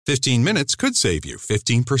15 minutes could save you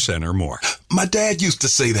 15% or more. My dad used to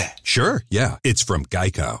say that. Sure, yeah. It's from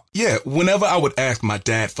Geico. Yeah, whenever I would ask my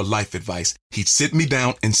dad for life advice, he'd sit me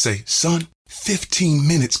down and say, son, 15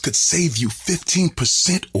 minutes could save you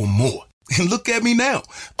 15% or more. And look at me now,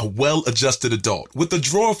 a well-adjusted adult with a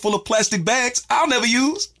drawer full of plastic bags I'll never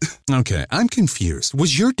use. Okay, I'm confused.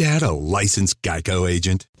 Was your dad a licensed Geico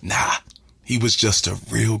agent? Nah, he was just a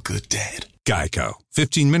real good dad. Geico.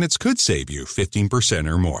 15 minutes could save you 15%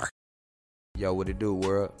 or more. Yo, what it do,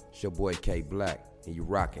 world? It's your boy K Black, and you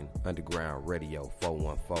rockin' Underground Radio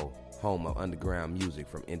 414, home of underground music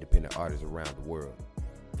from independent artists around the world.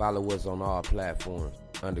 Follow us on all platforms,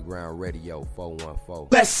 Underground Radio 414.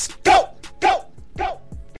 Let's go, go, go.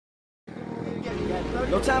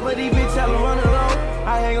 No time for these bitches, tell them run along.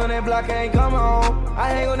 I hang on that block, I ain't coming home. I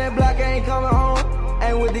hang on that block, I ain't coming home.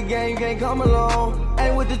 Ain't with the game, you can't come along.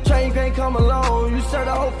 Ain't with the train, you can't come along. You serve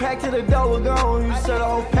the whole pack to the door, we're gone. You serve the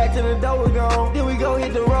whole pack to the door, we're gone. Then we go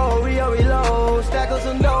hit the road, we up, reload. Stack up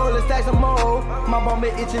some dough, let's stack some more. My bum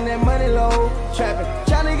been itching that money low. Trapping,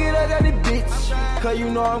 tryna get up at the bitch. Cause you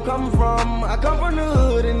know I'm coming from. I come from the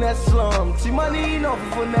hood and that's slum. See money enough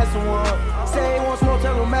for finesse one. Say he wants more,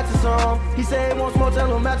 tell him match some. He say he wants more,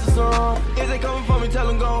 tell him match some. Is they coming for me, tell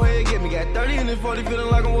him go ahead, get me. Got 30 and then 40,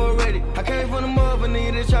 feeling like I'm well ready. I came from the mud, but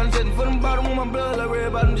nigga, they tryna set me for them bottom with my blood, like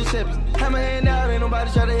red bottom Giuseppe's. Had my hand out, ain't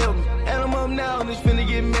nobody try to help me. And I'm up now, and it's finna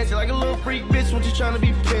get messy. Like a little freak bitch, when you tryna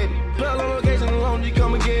be petty. Plug on location alone, you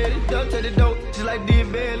come and get it. Duck to the dope, just like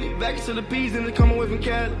did Bailey. Back into the peas, and they come away from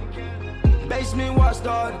Cali. Basement watch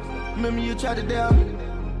started. Remember you tried to down me.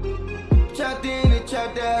 Chopped in and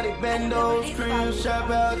chopped out at Bendo's, cribs, shop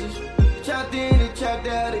houses. Chopped in and chopped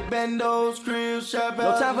out at Bendo's, cribs, shop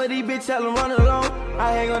houses. No time for these bitches, tell them run along.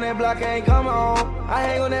 I hang on that block, I ain't coming home. I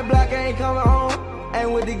hang on that block, I ain't coming home. Ain't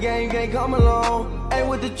with the game, you can't come along. Ain't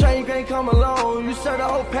with the train, you can't come along. You serve the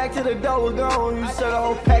whole pack to the door, we're gone. You serve the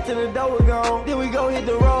whole pack to the door, we're gone. Then we go hit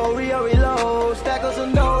the road, we up, reload. Stack up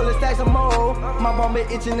some dough, let's stack some more. My bum been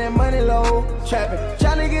itching that money low. Trapping,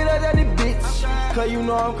 tryna get up at the bitch. Cause you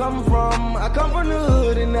know I'm coming from. I come from the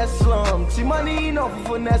hood and that's slum. See money enough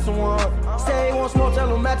for finesse one. Say he wants more,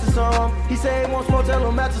 tell him match some. He say he wants more, tell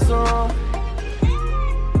him match some.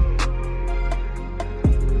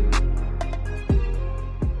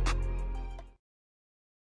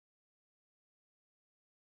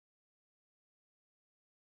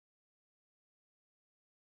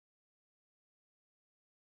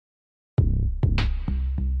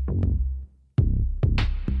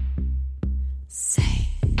 Say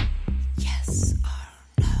yes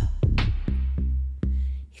or no.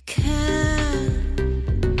 You can.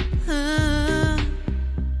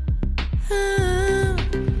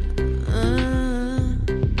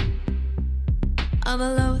 I'm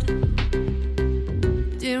alone.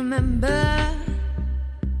 Do you remember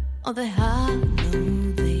all the hollow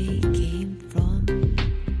they came from?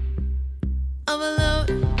 I'm alone.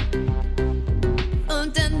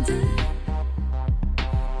 I'm tender.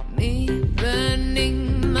 Me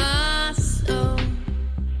burning my soul.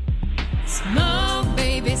 Smoke,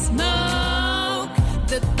 baby, smoke.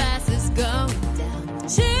 The past is going down.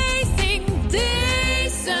 Chasing day,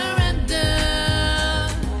 surrender.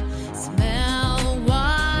 Smell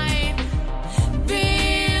wine.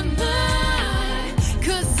 Be mine.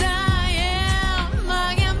 'Cause I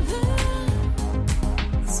am blue.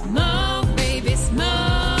 Smoke, baby,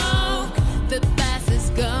 smoke. The past is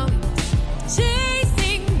going down.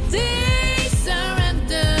 Chasing day,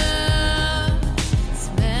 surrender.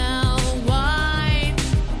 Smell wine.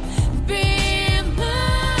 Be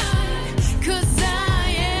mine. 'Cause I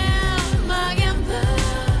am blue.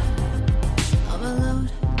 I'm alone.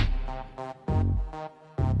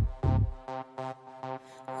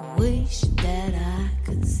 Wish that I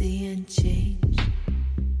could see and change,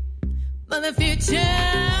 but the future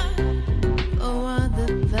or the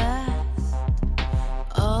past,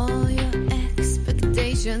 all your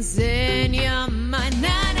expectations in your mind.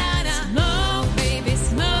 Nah, nah, nah. Smoke, baby,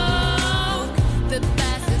 smoke. The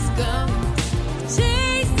past is gone.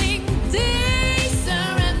 Chasing day,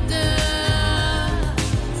 surrender.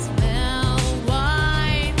 Smell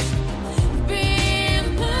wine. Be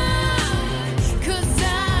mine. 'Cause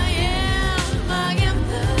I am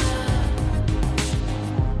blue.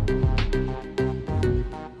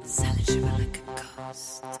 Silent shiver like a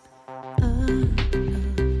ghost.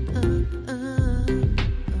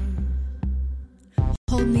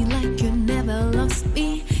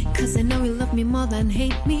 love me more than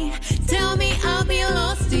hate me. Tell me I'll be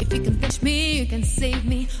lost. If you can touch me, you can save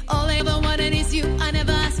me. All I ever wanted is you. I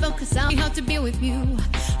never asked for, cause I'll have to be with you.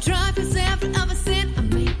 Drive yourself and ever sin. I'm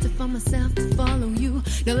made to find myself to follow you.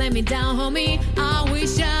 Don't let me down, homie. I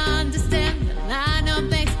wish I understand the line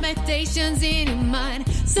of expectations in your mind.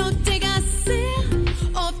 So take a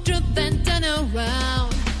sip of truth and turn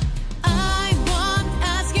around. I won't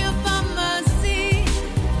ask you for mercy.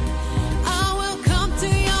 I will come to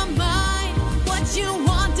your mind. What you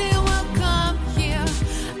want, it will come here.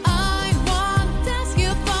 I won't ask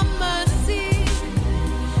you for mercy.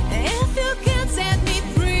 If you can set me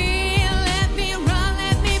free, let me run,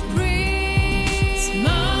 let me breathe.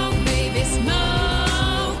 Smoke, baby,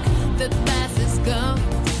 smoke. The past is gone.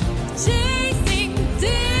 Chasing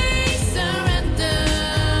day, surrender.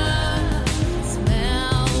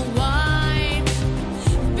 Smell wine,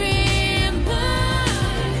 being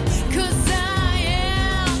mine, 'cause I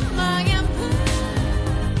am empire.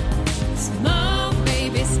 Smoke,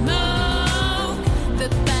 baby, smoke. The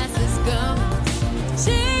past is gone.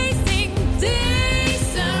 Chasing day,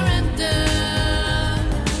 surrender.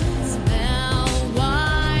 Smell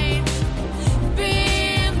wine,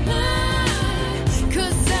 being mine,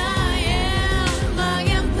 'cause I am my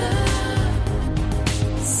empire.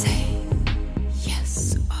 Say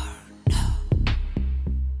yes or no.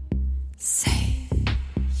 Say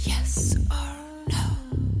yes or no.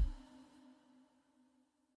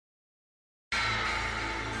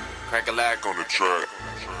 Crack a lack on the track.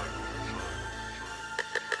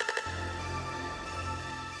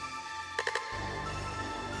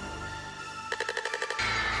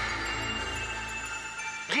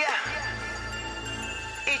 Yeah,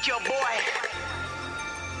 it's your boy,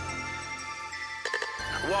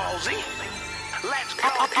 Wallsy. Let's go.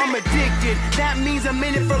 I'm addicted, that means I'm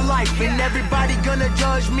in it for life. And everybody gonna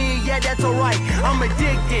judge me, yeah, that's alright. I'm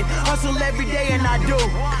addicted, hustle every day and I do.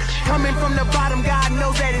 Coming from the bottom, God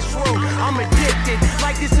knows that it's true. I'm addicted,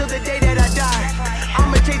 like this till the day that I die.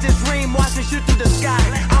 I'ma chase this dream, watch it shoot through the sky.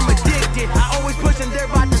 I'm addicted, I always push and they're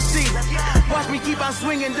about to see. Watch me keep on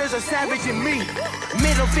swinging, there's a savage in me.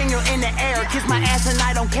 Middle finger in the air, kiss my ass and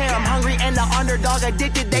I don't care. I'm hungry and the underdog,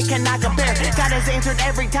 addicted, they cannot compare. God has answered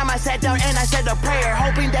every time I sat down and I said a prayer.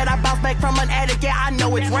 Hoping that I bounce back from an addict, yeah, I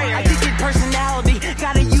know it's rare. Addicted personality,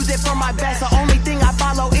 gotta use it for my best. The only thing I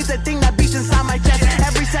follow is the thing that beats inside my chest.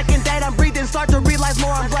 Every second that I'm breathing, start to realize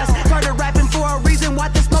more I'm blessed. Started rapping for a reason, why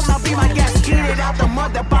the smoke, now be my guest. Get it out the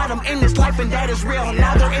mud, the bottom in this life, and that is real.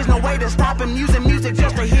 Now there is no way to stop him, using music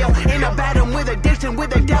just to heal. In a battle with addiction, with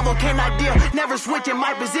the devil can I deal. Never switching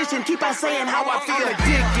my position, keep on saying how I feel. I'm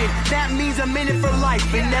addicted, that means I'm in it for life.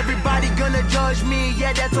 And everybody gonna judge me,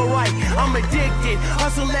 yeah, that's alright. I'm addicted,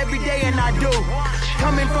 hustle every day and I do.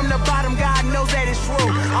 Coming from the bottom, God knows that it's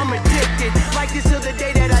true. I'm addicted, like this till the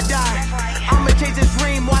day that I die. I'ma chase this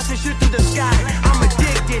dream, watch it shoot through the sky. I'm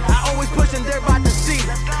addicted, I always push and they're about to see.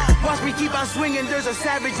 Watch me keep on swinging, there's a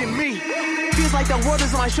savage in me. Feels like the world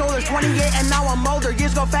is on my shoulders, 28 and now I'm older.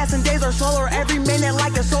 Years go fast and days are slower, every minute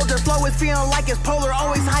like a soldier. Flow is feeling like it's polar,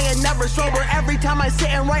 always high and never sober. Every time I sit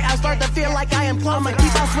and write, I start to feel like I implode. I'ma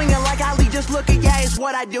keep on swinging like Ali, just look at, yeah, it's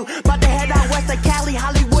what I do. About to head out west to Cali,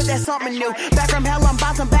 Hollywood, that's something new. Back from hell, I'm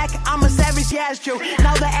bouncing back, I'm a savage, yeah, it's true.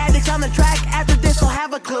 Now the addicts on the track, after this they'll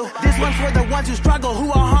have a clue. This one's for the ones who struggle,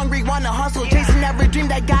 who are hungry, wanna hustle. Chasing every dream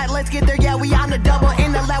they got, let's get there, yeah, we on the double.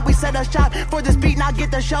 In the lab, we set a shot for this beat, now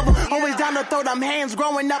get the shovel. Always down to throw them hands,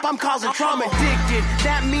 growing up, I'm causing trouble. I'm addicted,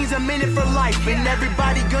 that means I'm in it for life. And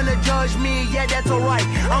everybody gonna judge me, yeah, that's alright.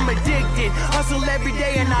 I'm addicted, hustle every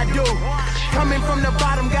day and I do. Coming from the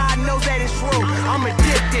bottom, God knows that it's true. I'm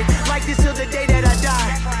addicted, like this till the day that I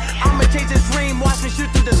die. I'ma chase this dream, watch it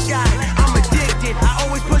shoot through the sky. I'm addicted, I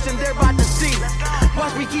always push and they're about to see.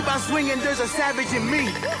 Watch me keep on swinging, there's a savage in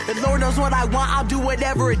me. The Lord knows what I want, I'll do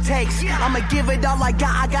whatever it takes. I'ma give it all I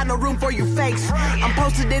got no room for you fakes. I'm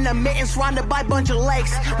posted in a mitten, surrounded by a bunch of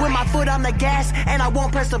lakes. With my foot on the gas, and I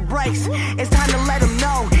won't press the brakes. It's time to let them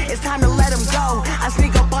know, it's time to let them go. I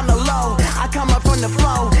sneak up on the low, I come up from the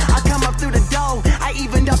flow. I come up through the dough, I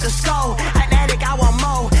evened up the skull. An addict, I want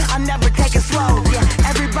more, I'm never taking slow. Yeah,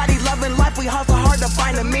 everybody loving life, we hustle hard to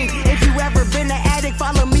find a me. If you ever been an addict,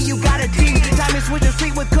 follow me, you got a team. Time to switch the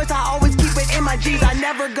street with Kush, I always keep it in my G's. I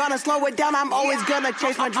never gonna slow it down, I'm always gonna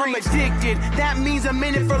chase my dreams. I'm addicted, that means I'm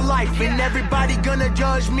in it for life. And everybody gonna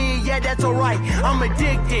judge me, yeah, that's alright. I'm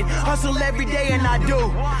addicted, hustle every day and I do.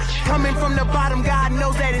 Coming from the bottom, God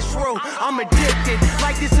knows that it's true. I'm addicted,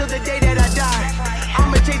 like this till the day that I die.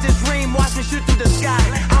 I'ma chase this dream, watch it shoot through the sky.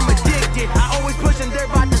 I'm addicted, I always push and they're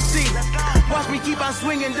about to see. Watch me keep on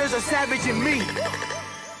swinging, there's a savage in me.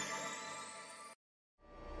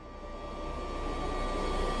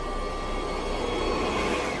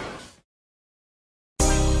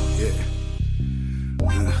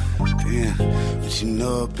 What you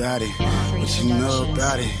know about it? What you know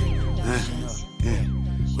about it? Yeah.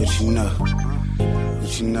 What you know?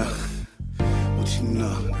 What you know? What you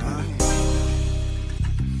know?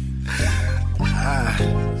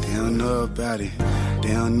 They don't know about it.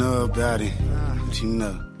 They don't know about it. What you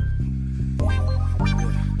know?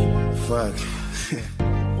 Fuck.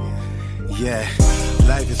 Yeah.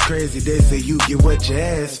 Life is crazy, they say you get what you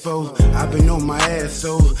ask for. I've been on my ass,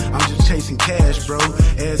 so I'm just chasing cash, bro.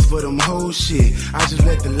 As for them whole shit, I just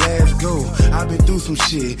let the last go. I've been through some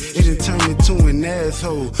shit, it done turned me to an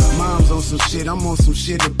asshole. Mom's on some shit, I'm on some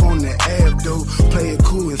shit up on the app, though. Play it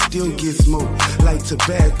cool and still get smoked. Like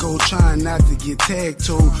tobacco, trying not to get tagged,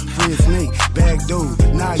 told. Friend snake, back door,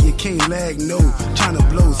 nah you can't lag, no. Trying to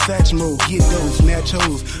blow Satchmo, get those snatch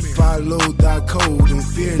hoes. Follow the code and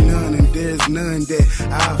fear none, and there's none that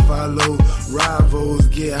I follow. Rivals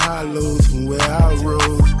get hollows from where I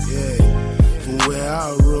rose, yeah. From where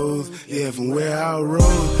I rose, yeah, from where I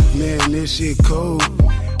rose. Man, this shit cold.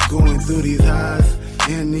 Going through these highs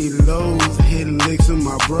and these lows. Hitting licks with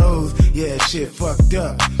my bros. Yeah, shit fucked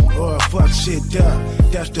up. Or fuck shit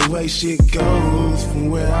up. That's the way shit goes. From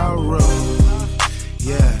where I rose,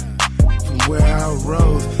 yeah. From where I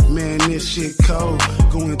rose, man, this shit cold.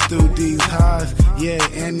 Going through these highs, yeah,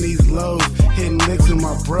 and these lows. Hitting licks with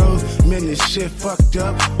my bros, man, this shit fucked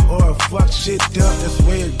up. Or fuck shit up, that's the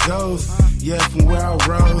way it goes. Yeah, from where I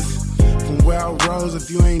rose. From where I rose, if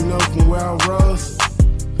you ain't know from where I rose.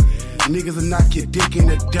 Niggas will knock your dick in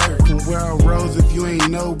the dirt. From where I rose, if you ain't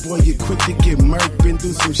know, boy, you quick to get murked. Been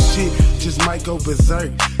through some shit, just might go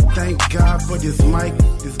berserk. Thank God for this mic,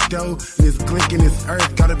 this dough, this glick and this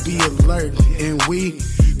earth. Gotta be alert, and we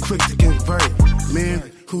quick to convert.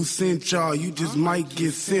 Man, who sent y'all? You just might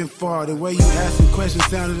get sent far. The way you asking questions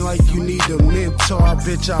sounded like you need a mentor.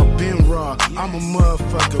 Bitch, I've been raw. I'm a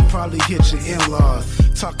motherfucker, probably hit your in-laws.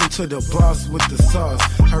 Talking to the boss with the sauce.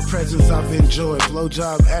 Her presence I've enjoyed.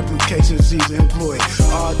 Blowjob applications she's employed.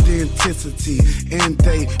 Authenticity, and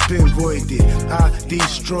they been voided. I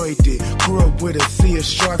destroyed it. Grew up with a sea of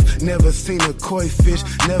sharks. Never seen a koi fish.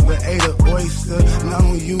 Never ate an oyster. No, I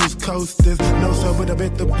don't use coasters. No, sir, but I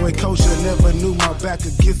bet the boy kosher. Never knew my back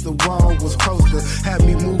against the wall was poster. Had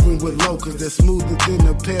me moving with locals. They're smoother than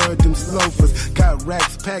a pair of them loafers. Got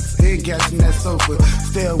racks, packs, and gas in that sofa.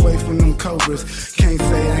 Stay away from them cobras. Can't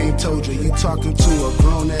say I ain't told you. You talking to a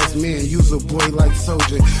grown-ass man. Use a boy like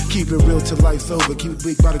soldier. Keep it real till life's over. Keep it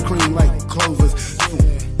big by the cream like clovers.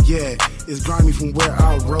 Yeah, it's grimy from where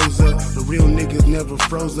I rose up. The real niggas never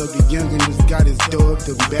froze up. The youngin' got his dough up.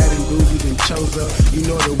 The bad and bougie then chose up. You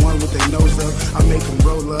know the one with their nose up. I make them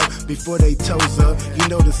roll up before they toes up. You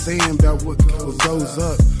know the saying about what goes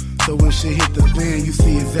up. So when shit hit the fan, you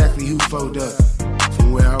see exactly who fold up.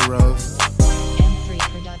 From where I rose. M3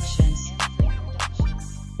 Productions.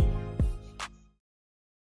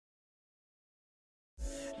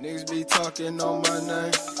 Niggas be talking on my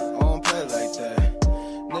name. I don't play like that.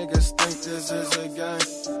 Niggas think this is a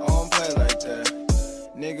game. I don't play like that.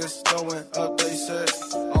 Niggas throwing up they set.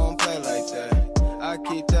 I don't play like that. I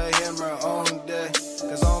keep that hammer on deck.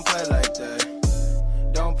 Cause I don't play like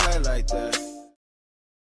that. Don't play like that.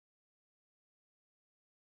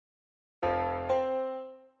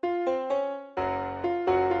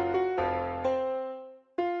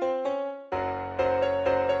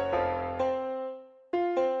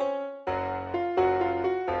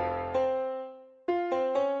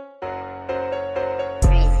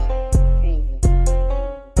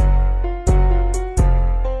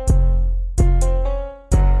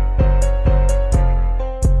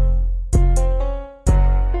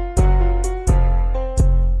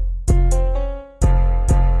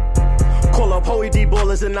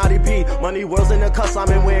 And naughty P, money whirls in the cuss, I'm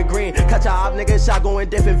in wearing green. Catch a op nigga shot going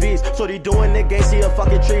different V's. So they doing the game, see a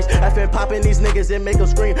fucking trees. Effing popping these niggas and make them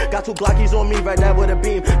scream. Got two Glockies on me right now with a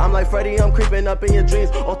beam. I'm like Freddy, I'm creeping up in your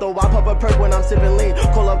dreams. Although I pop a perk when I'm sipping lean.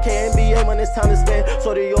 Call up KNBA when it's time to spin.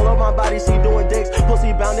 So they all of my body see doing dicks.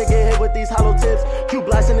 Pussy bound to get hit with these hollow tips. Q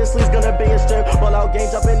blasting his sleeves gonna be a strip. Ball out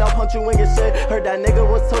game jumping, I'll punch you in your shit. Heard that nigga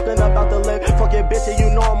was talking about the lip. Fuck your bitch and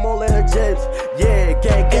you know I'm all in her jibs. Yeah,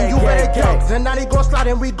 gang, gang, and you gang, gang. And now they gon' slide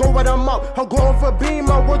and we go with them up. I'm going for beam,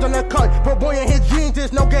 my words on the cut. But boy in his jeans,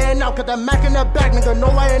 there's no getting out. Got the Mac in the back, nigga, no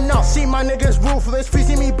lighting up. See my niggas ruthless. Free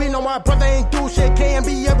see me beat on my brother ain't do shit.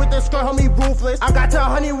 KNBA with the skirt, homie ruthless. I got the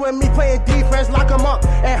honey with me playing defense, lock him up.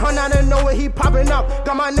 And hun out of nowhere, he popping up.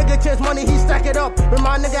 Got my nigga chance money, he stack it up. When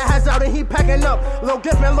my nigga has out and he packing up. Lil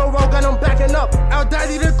Dip and Lil Roll got him backing up. El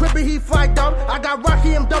Daddy the grippy, he flagged up. I got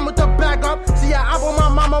Rocky, I'm done with the bag up. See I on my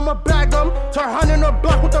mom, I'ma bag him. Turn hun in the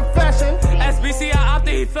block with the fashion. SBC, I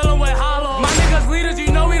opted, he fillin' with hollow. My niggas leaders,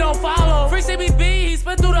 you know we don't follow. Free CBB, he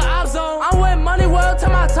spit through the op zone. I'm with money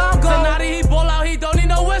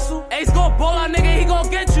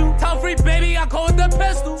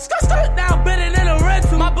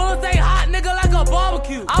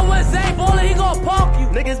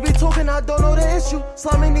Niggas be talking, I don't know the issue.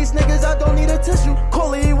 Slamming these niggas, I don't need a tissue.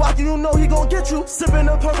 Calling he watching, you know he gon' get you. Sipping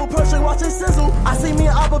a purple Persian, watch it sizzle. I see me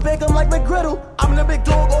and Abba bake him like McGriddle. I'm the big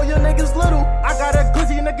dog, all your niggas little. I got a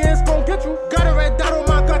glizzy, nigga, it's gon' get you. Got a red dot on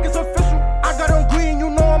my Glock, it's official. I got on green,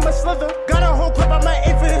 you know I'm a slither. Got a whole clip, I might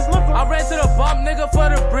aim for his liver. I ran to the bump, nigga, for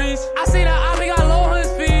the breeze. I see that Abby got low on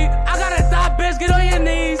his feet. I got a thigh, bitch, get on your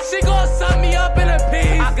knees. She gon' suck me up in a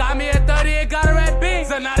piece. I got me at 30 and got her at B.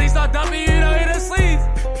 So now they start dumping, you know, hit the sleeves.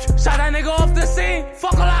 Shot that nigga off the scene.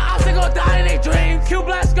 Fuck all that ops, they gon' die in their dreams. Q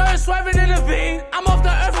black skirt, swerving in the V. I'm off the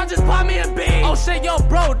earth, I just pop me a B. Oh shit, yo,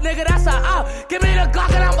 bro, nigga, that's a op. Give me the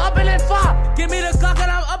Glock and I'm up in it 5. Give me the Glock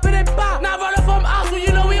and I'm up in it 5. Now running from ops, so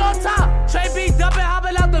you know we on top. Trey B dumping,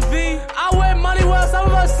 hopping out the V. I wear money well, some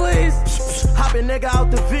of my sleeves. Hopping nigga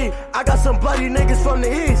out the V. I got some bloody niggas from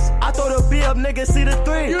the east. I throw the B up, niggas see the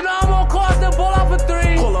 3. You know I'm on course, the ball out for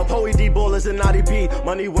 3. Call up Hoey D ballers and Naughty B.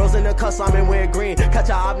 Money whirls in the cuss, I'm in wearing green. Catch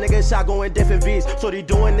a op nigga shot going different V's. So they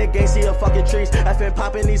doing the gang, see a fucking trees. FN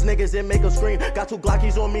popping these niggas and make them scream. Got 2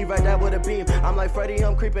 Glockies on me right there with a beam. I'm like Freddy,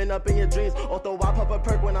 I'm creeping up in your dreams. Although I pop a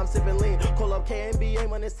perk when I'm sipping lean. Call up KNBA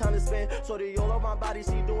when it's time to spin. So they all on my body,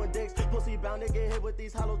 she doing dicks. Pussy bound to get hit with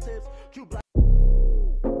these hollow tips. Q black.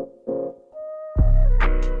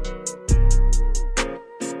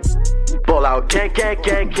 Ball out, gang, gang,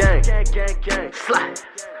 gang, gang, gang, gang, gang. Slide,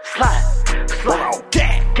 slide, slide. Ball out,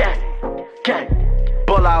 gang, gang, gang.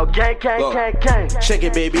 Ball out, gang, gang, gang, gang. Shake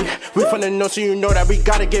it, baby. We from the north, so you know that we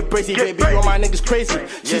gotta get brazy, baby. All my niggas crazy.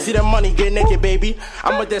 She see the money, get naked, baby.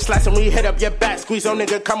 I'm with that slice and we hit up your back. Squeeze on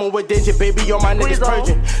nigga coming with danger, baby. All my niggas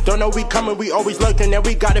purging. Don't know we coming, we always lurking. And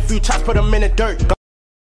we got a few chops, put them in the dirt.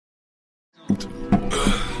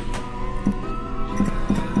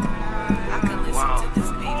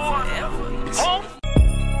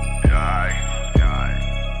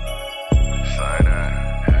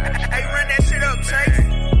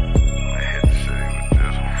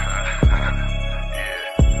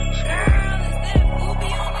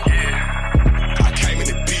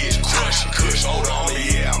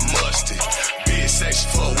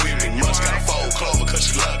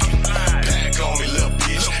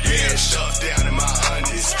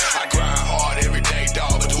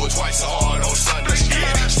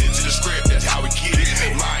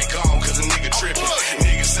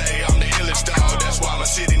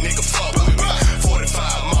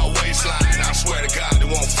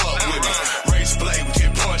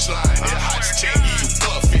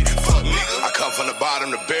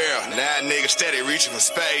 Steady reaching for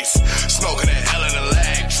space, smoking that hell in the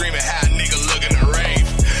lag, dreaming how a nigga look in the rave.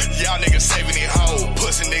 Y'all niggas saving it whole,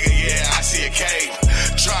 pussy nigga, yeah, I see a cave.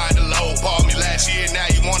 Tried to low ball me last year, now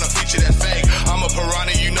you wanna feature that fake. I'm a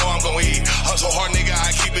piranha, you know I'm gon' eat. Hustle hard, nigga,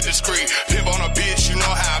 I keep it discreet. Pimp on a bitch, you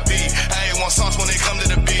know how I be. I ain't want sauce when they come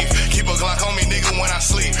to the beef. Keep a Glock on me, nigga, when I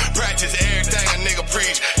sleep. Practice everything a nigga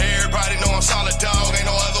preach. Everybody know I'm solid dog, ain't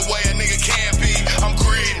no other way a nigga can be. I'm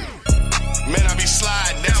greedy. Man, I be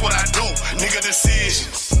sliding, that's what I do. Nigga,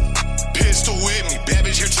 decisions. Pistol with me, bad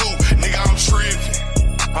bitch here too. Nigga, I'm tripping.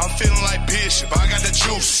 I'm feeling like Bishop, I got the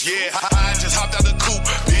juice. Yeah, I just hopped out the coupe.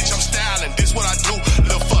 Bitch, I'm styling, this what I do.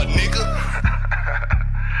 Little fuck, nigga.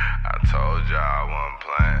 I told y'all I wasn't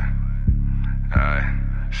playing. Hey,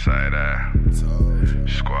 say that.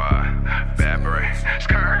 Squad, bad break.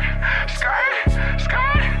 Skirt, skirt,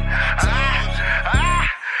 skirt.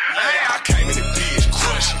 Hey, I came in the bitch,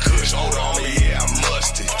 crushing, kush, hold on me, yeah, I'm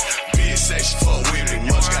musty. Bitch say she fuck with me,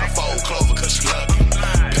 must got a fold clover cause she lucky.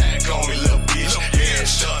 Pack on me, little bitch, yeah,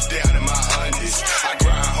 stuff down in my undies. I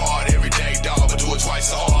grind hard every day, dog, but do it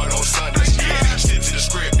twice so hard on Sundays. Yeah, stick to the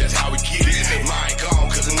script, that's how we get it. Mine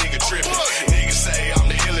gone cause a nigga tripping. Niggas say I'm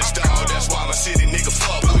the illest dog, that's why my city nigga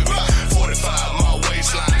fuck with me. 45 my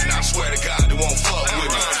waistline, I swear to God they won't fuck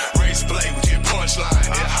with me. Race blade with your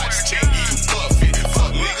punchline, that hot chain, you buff it,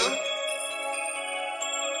 fuck nigga.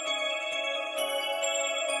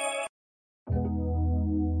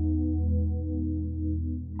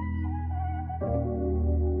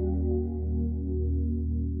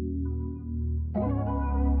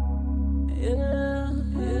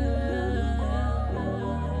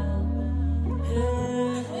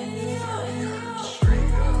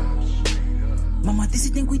 Mamãe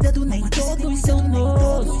disse tem cuidado, nem todos são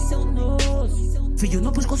nós. Filho,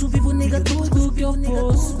 não pescoço vivo, nega tudo que eu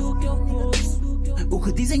posso. O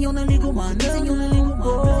que dizem eu não ligo, mano, eu não ligo,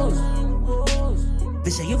 mano.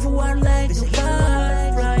 Deixa eu voar like the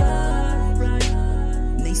fly.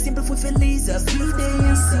 Nem sempre fui feliz, a vida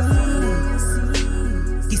é assim.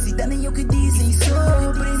 Que se danem o que dizem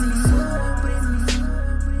sobre mim.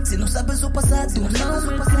 Se não sabes o passado, não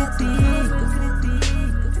me critica.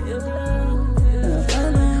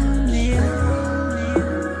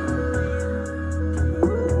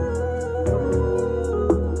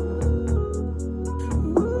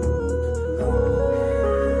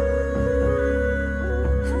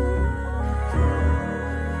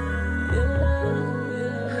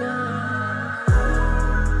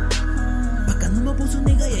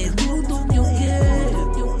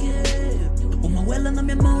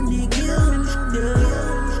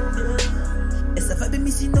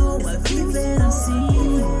 ensinou a viver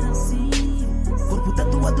assim. Corpo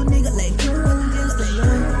tatuado, nigga, like you.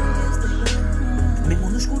 Mesmo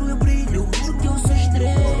no escuro eu brilho, juro que eu sou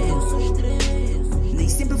estrela. Nem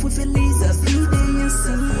sempre fui feliz, a vida é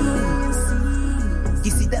assim.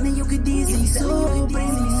 Que se danem o que dizem sobre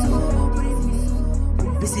mim.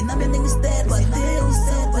 Pensei na minha ministério, bateu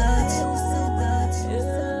saudade.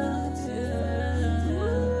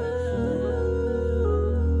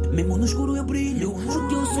 Mesmo no escuro eu brilho, juro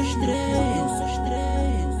que eu sou estrela.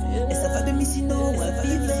 Essa vibe me ensinou a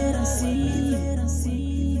viver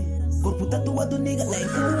assim. Corpo tatuado, nigga, like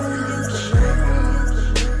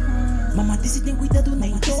mamãe disse tem cuidado,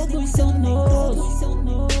 nem todos são nós.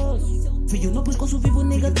 Filho no pescoço vivo,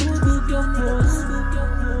 nega, tudo que eu posso.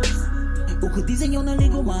 O que dizem eu não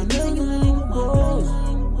ligo, mano, eu não ligo, boss.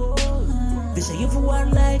 Deixa eu voar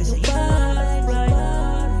like a butterfly.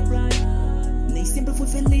 Nem sempre fui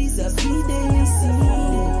feliz, a vida é assim.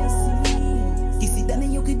 Que se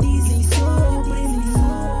danem o que dizem sobre mim.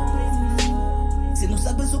 Se não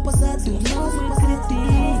sabes o passado, não acredito.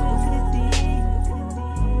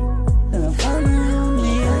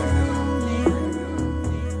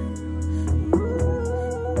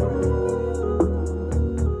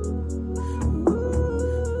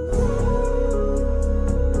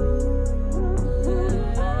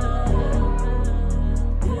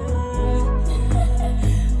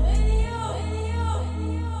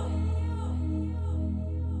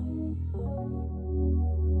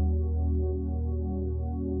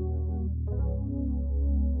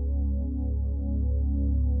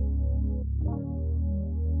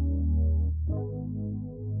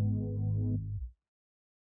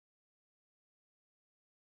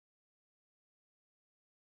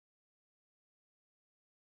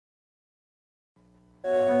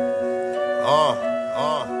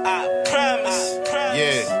 I promise.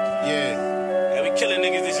 Yeah. Hey, we killing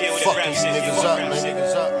niggas this year with this rap shit. Niggas up,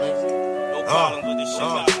 nigga. No problems with this shit.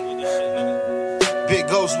 Nigga. Big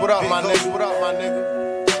Ghost, what up, my nigga?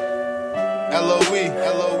 LOE.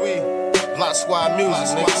 Block Squad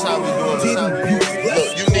music, niggas. How we doing?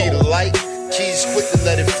 Look, you need a light. Keys quick to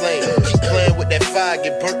let it flame. Keep playing with that fire,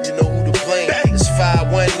 get burnt, you know who to blame. It's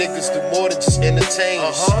 5-1 niggas do more than just entertain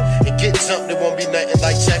us. And get jumped, it won't be nothing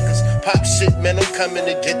like checkers. Pop shit, man, I'm coming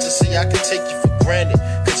to get you, see I can take you for granted.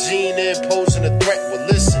 Cause you ain't there posing a threat, well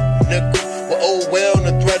listen, nigga. Well, oh well,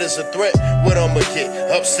 the threat is a threat. What I'ma get?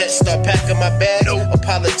 Upset, start packing my bag?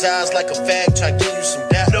 Apologize like a fag, try to give you some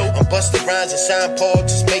doubt. I'm busting rhymes and Sean Paul,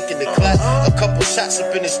 just making it clap. A couple shots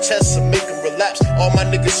up in his chest to make him relapse. All my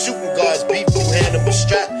niggas shooting guards beef, you hand him a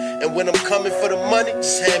strap. And when I'm coming for the money,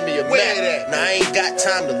 just hand me a map. Now I ain't got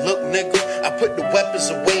time to look, nigga. I put the weapons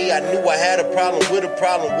away, I knew I had a problem. Where the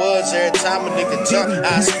problem was, every time a nigga jump,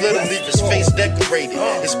 I split him, leave his face decorated.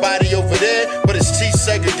 His body over there, but his teeth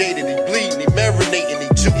segregated. He bleeding, he marinating, he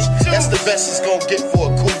juice. That's the best he's gonna get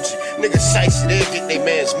for a coochie. Niggas shicey, they'll get they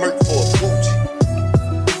man's murk for a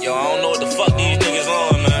coochie. Yo, I don't know what the fuck these niggas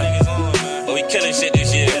on, man. But we killing shit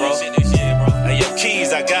this year, bro. Hey, yo,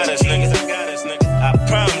 Keys, I got us, niggas. I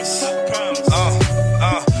promise.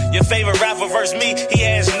 Your favorite rapper versus me, he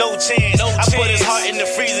has no chance. I put his heart in the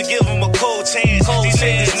freezer, give him a cold chance. These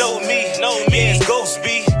niggas know me, yeah, it's Ghost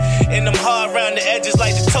B. And them hard round the edges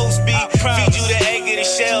like the toast be. Feed you the egg in the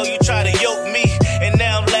shell, you try to yoke me. And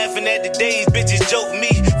now I'm laughing at the days bitches joke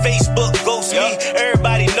me. Facebook ghost me,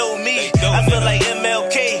 everybody know me. I feel like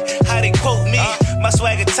MLK, how they quote me. My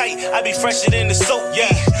swagger tight, I be fresher than the soap,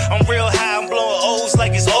 yeah. I'm real high, I'm blowing O's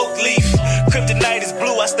like it's oak leaf. Kryptonite is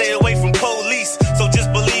blue, I stay away from police. So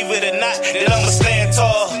just believe it or not, that I'ma stand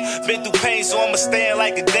tall. Been through pain, so I'ma stand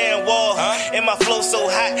like a damn wall. And my flow so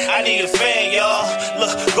hot, I need a fan, y'all.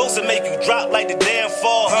 Look, Ghost will make you drop like the damn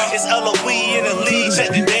fall. It's LOE in the league,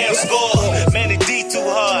 check the damn score. Man, the D too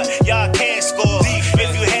hard, y'all can't score.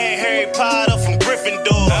 If you had Harry Potter from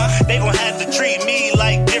Gryffindor, they gon' have to treat me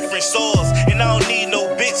like different swords. And I don't need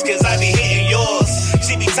no bitch, cause I be hitting yours.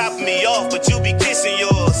 She be topping me off, but you be kissing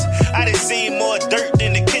yours. I done seen more dirt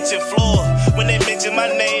than the kitchen floor. When they mention my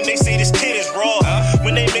name, they say this kid is raw.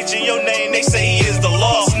 When they mention your name, they say he is the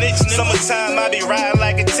law. Summertime, I be riding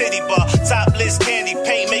like a titty bar. Topless candy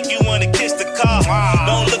paint, make you wanna kiss the car.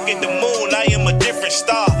 Don't look at the moon, I am a different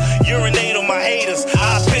star. Urinate on my haters,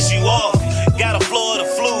 I'll piss you off. Got a floor of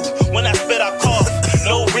the flu, when I spit I cough.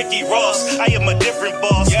 No Ricky Ross, I am a different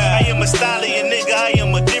boss. I am a stallion nigga, I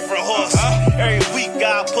am a different horse. Every week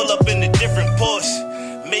I pull up in a different Porsche.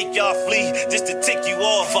 Make y'all flee just to tick you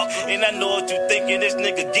off. And I know what you thinking, this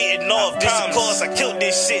nigga getting off. This of course, I killed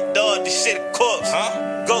this shit, dog. This shit a corpse.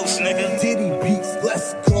 Ghost, nigga. Diddy Beats,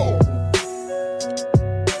 let's go.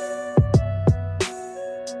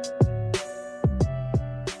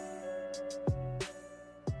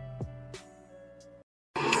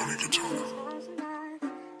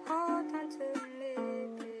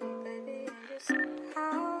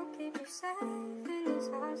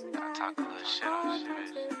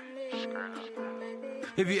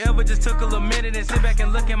 If you ever just took a little minute and sit back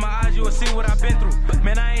and look in my eyes, you will see what I've been through.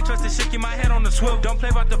 Man, I ain't trusted shit, keep my head on the swivel. Don't play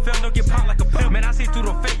about the film, don't get popped like a pimp. Man, I see through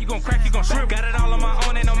the fake, you gon' crack, you gon' shrimp. Got it all on my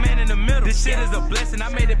own, ain't no man in the middle. This shit is a blessing, I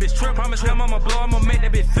made that bitch trip. Promise them I'ma blow, I'ma make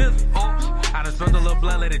that bitch fizzle. Oops, I done spilled a little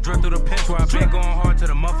blood, let it drip through the pins. Where I been going hard to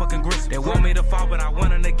the motherfucking grist. They want me to fall, but I want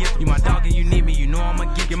them to get. You my dog and you need me, you know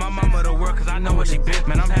I'ma get. Give my mama the word, cause I know what she been.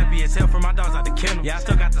 Man, I'm happy as hell for my dogs out the kennel. Yeah, I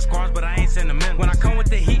still got the scars, but I ain't sentimental. When I come with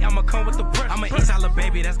the heat, I'ma come with the pressure. I'm an East Island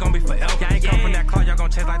baby, that's gonna be forever. Yeah, I ain't come from that clock, y'all gon'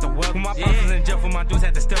 chase like the well. When my bosses in jail for my dudes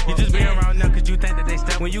had to step up. You just be around them cause you think that they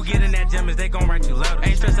step. When you get in that gym, they gon' write you letters.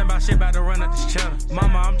 Ain't stressing about shit, about to run up this cheddar.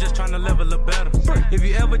 Mama, I'm just trying to live a little better. If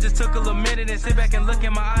you ever just took a little minute and sit back and look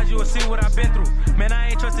in my eyes, you will see what I've been through. Man, I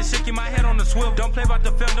ain't trusted shit, keep my head on the swivel. Don't play about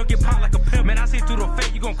the film, don't get popped like a pimp. Man, I see through the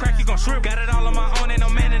fake, you gon' crack, you gon' shrimp. Got it all on my own, ain't no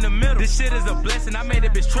man in the middle. This shit is a blessing, I made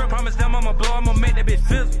that bitch trip. Promise them I'ma blow, I'ma make that bitch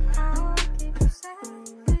fizzle.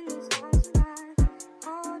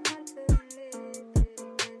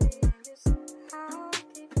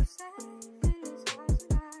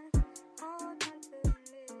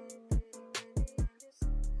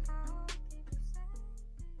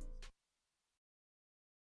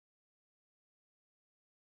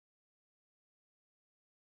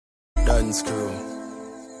 Dance crew.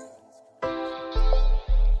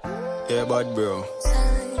 Yeah, bad bro.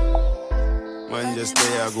 Man, just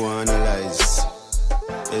there, I go analyze.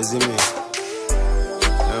 You see me?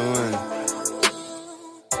 Yeah, man.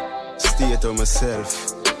 Stay to myself.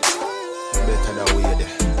 Better than we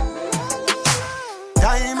there.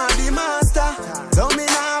 Time of the master. Don't me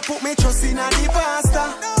now put me trust in a the pastor.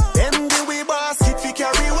 Them the way basket fi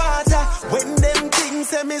carry water. When them things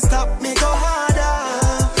say me stop, me go harder.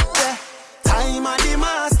 Yeah. Time of the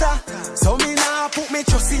master. So me now put me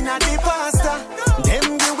trust in a the pastor.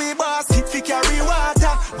 Them the way basket fi carry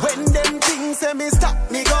water. When them things say me stop,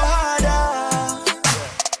 me go harder.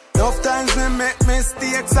 Enough times me make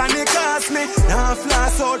mistakes and it cost me. Now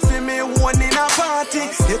flash out for me one in a party.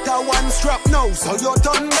 Get a one strap now, so you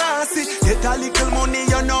turn bossy. Get a little money,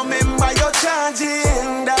 you know member you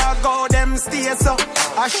charging. Dog go them stay so.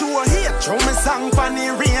 I sure hate throw me song on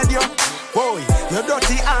the radio. Boy, your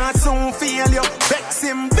dirty heart soon fail you. Vex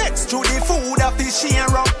him, vex through the food of the share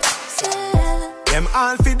up. Them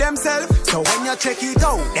all for themselves, so when you check it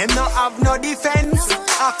out, them not have no defense.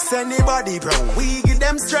 Ask anybody, bro, we give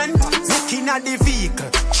them strength. Looking at the vehicle,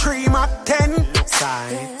 3 Mach 10.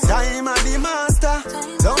 Time of the master.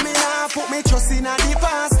 Don't me now put me trust in a the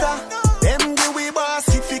pastor. Them the way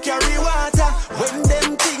basket fi carry water. When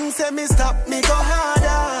them things say me stop, me go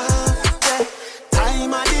harder. Yeah.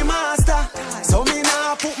 Time of the master. So me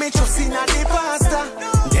now put me trust in a the pastor.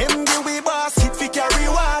 Them the way basket fi carry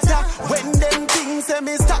water. When them things say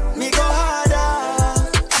me stop, me go harder.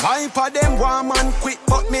 Wipe of them one man quick,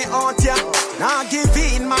 but me out ya. Now give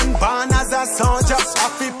in man born as a soldier. I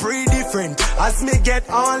feel pretty different as me get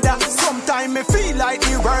older. Sometimes me feel like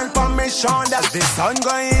the world on me shoulder. The sun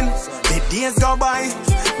going, the days go by.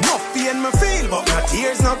 No pain me feel, but my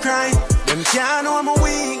tears no cry. Them can't know my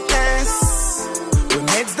weakness. We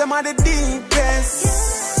meds them are the deepest.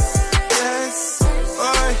 Yes,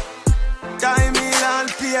 boy, time heal all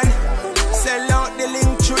pain. Sell out the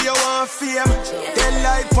link through your one fame. Tell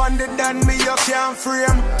life on the done me you can't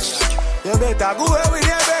frame. You better go away with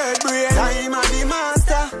your bird brain. Time of the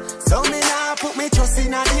master. So me now put me trust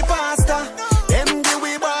in a the pastor. Them the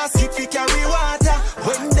way basket fi carry water.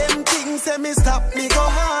 When them things say me stop, me go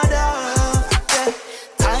harder. Yeah.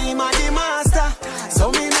 Time of the master. So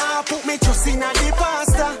me now put me trust in a the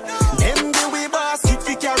pastor. Them the way basket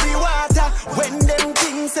fi carry water. When them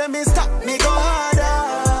things say me stop, me go harder.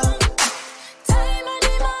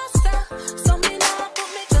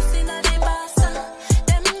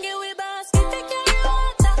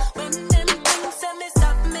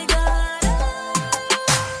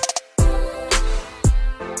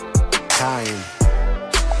 Time.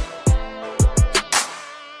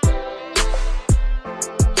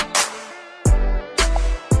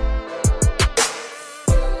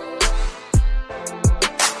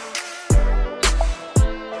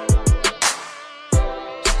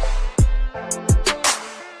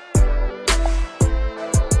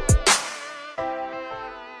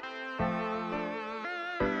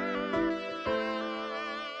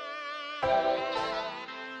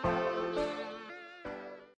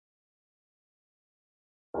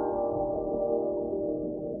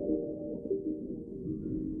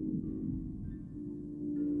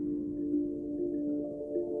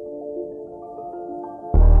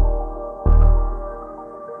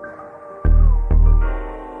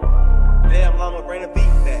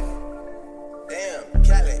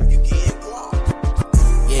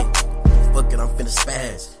 finna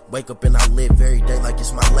spaz. Wake up and I live every day like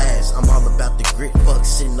it's my last. I'm all about the grit, fuck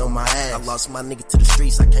sitting on my ass. I lost my nigga to the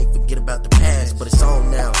streets, I can't forget about the past, but it's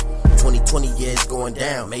on now. 2020, yeah, it's going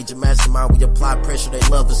down. Major mastermind, we apply pressure, they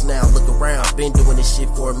love us now. Look around, been doing this shit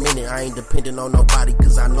for a minute. I ain't depending on nobody,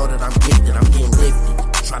 cause I know that I'm gifted, I'm getting lifted.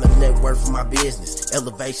 Trying to network for my business.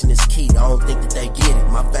 Elevation is key, I don't think that they get it.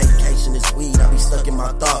 My vacation is weed, I be stuck in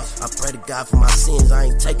my thoughts. I pray to God for my sins, I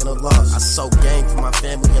ain't taking a loss. I soak game for my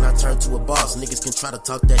family and I turn to a boss. Niggas can try to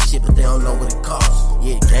talk that shit, but they don't know what it costs.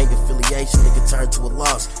 Yeah, gang affiliation, nigga turn to a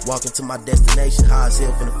loss. Walking to my destination, high as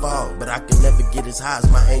hell finna fall. But I can never get as high as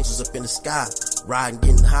my angels up in the sky. Riding,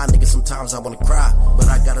 getting high, nigga, sometimes I wanna cry. But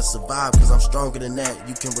I gotta survive, cause I'm stronger than that.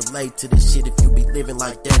 You can relate to this shit if you be living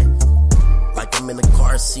like that. Like I'm in a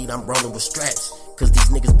car seat, I'm rolling with straps. Cause these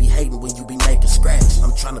niggas be hating when you be making scratch.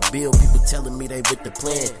 I'm trying to build, people telling me they with the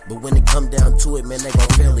plan. But when it come down to it, man, they gon'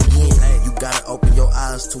 fail again. You gotta open your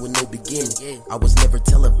eyes to a new beginning. I was never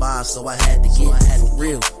televised, so I had to get for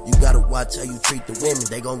real. You gotta watch how you treat the women.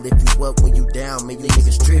 They gon' lift you up when you down, make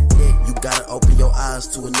niggas trip. You gotta open your eyes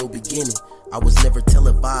to a new beginning. I was never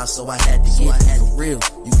televised, so I had to get for real.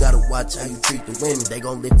 You gotta watch how you treat the women. They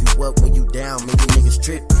gon' lift you up when you down, make niggas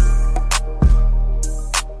trip.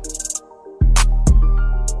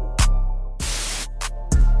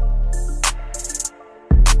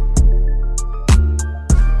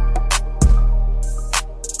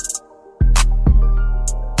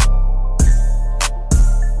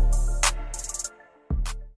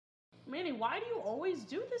 Why do you always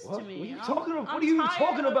do this to me? What are you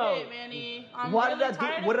talking about? It, Manny. What did I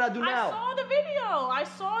do now? I saw the video. I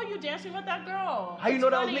saw you dancing with that girl. How you know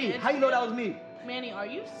that was me? How you know that was me? Manny, are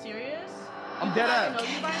you serious? I'm dead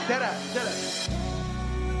ass. Dead ass.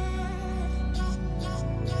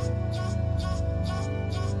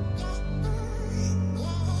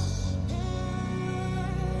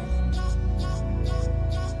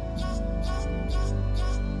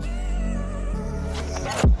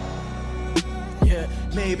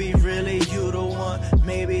 Maybe really you the one.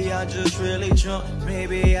 Maybe I'm just really drunk.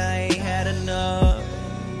 Maybe I ain't had enough.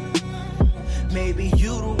 Maybe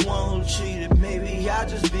you the one who cheated. Maybe I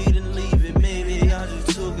just beat and leave it. Maybe I'm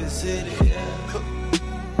just too considered. Yeah.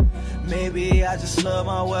 Maybe I just love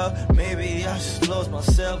my wealth. Maybe I just lost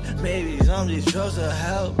myself. Maybe some of these drugs will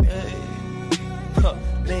help.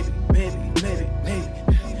 Maybe.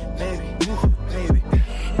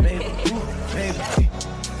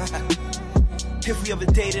 If we ever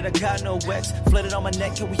dated, I got no ex. Flooded on my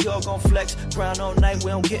neck, and we all gon' flex. Grind all night,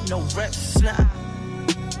 we don't get no rest. Nah,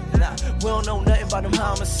 we don't know nothing about them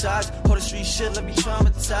homicides. All the street shit let me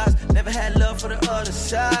traumatized. Never had love for the other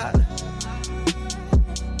side.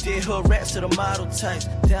 Did hood rats to the model types.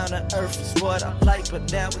 Down to earth is what I like,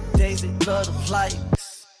 but nowadays they love the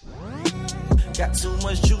likes. Got too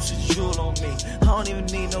much juice and jewel on me. I don't even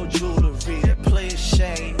need no jewelry. That player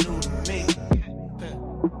shame new to me.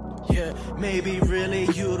 Yeah, maybe really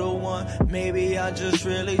you the one. Maybe I'm just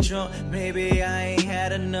really drunk. Maybe I ain't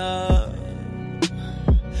had enough.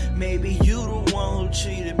 Maybe you the one who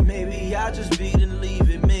cheated. Maybe I just beat and leave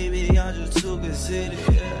it. Maybe I'm just too considered.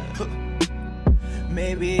 Yeah.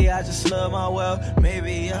 Maybe I just love my wealth.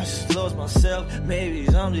 Maybe I just lost myself. Maybe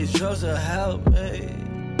some of these drugs will help. Hey.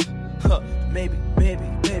 Maybe.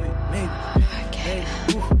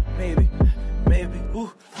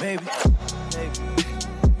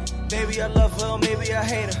 Maybe I love her, or maybe I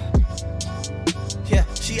hate her. Yeah,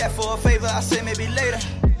 she asked for a favor, I said maybe later.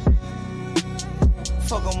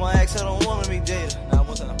 Fuck on my ex, I don't wanna be dated. Nah,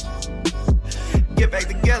 one time. Get back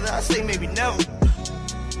together, I say maybe never.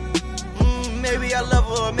 Maybe I love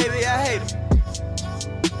her, or maybe I hate her.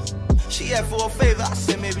 She asked for a favor, I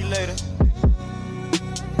said maybe later.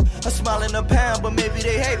 A smile in a pound, but maybe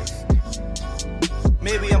they hate us.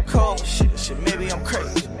 Maybe I'm cold, shit, maybe I'm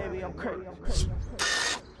crazy.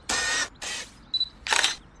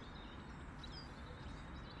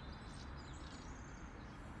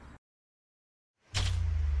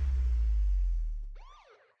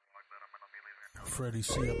 Freddie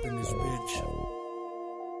C up in this bitch.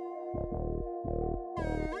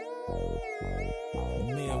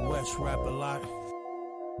 Me and West rap a lot.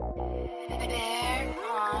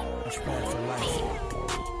 Respect for life.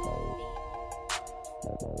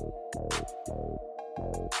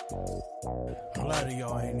 A lot of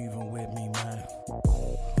y'all ain't even with me, man.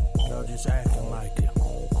 Y'all just acting like it.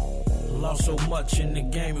 lost so much in the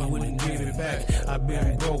game, I wouldn't give it back. I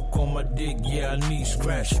been broke on my dick, yeah, I need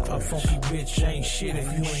scratch. A funky bitch ain't shit if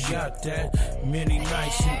you ain't got that. Many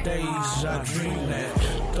nights and days I dream that.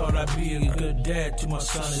 Thought I'd be a good dad to my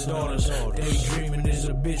son and daughters. Daydreaming is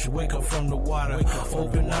a bitch, wake up from the water.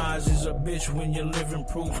 Open eyes is a bitch when you're living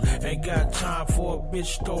proof. Ain't got time for a bitch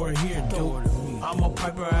story here, dude. I'ma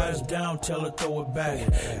pipe her ass down, tell her throw it back.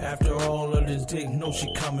 After all of this dick, know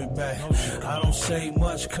she coming back. I don't say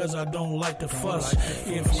much cause I don't like to fuss.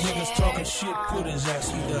 If niggas talking shit, put his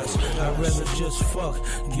ass in dust. I'd rather just fuck,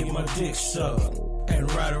 get my dick sucked. And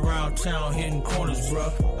ride around town hitting corners,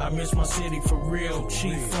 bruh. I miss my city for real,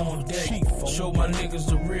 chief on deck. Show my niggas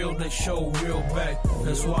the real, they show real back.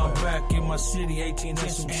 That's why I'm back in my city, 18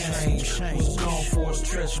 and some change. Was gone for a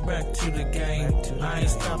stretch back to the game. I ain't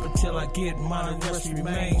stopping till I get mine, rest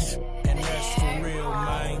remains. And that's for real,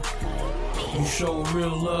 man. You show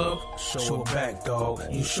real love, show it back, dog.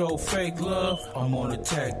 You show fake love, I'm on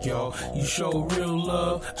attack, y'all. You show real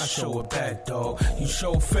love, I show it back, dog. You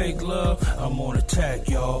show fake love, I'm on attack,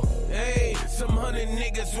 y'all. Hey, some 100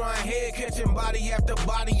 niggas right here, catching body after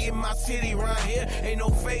body in my city right here. Ain't no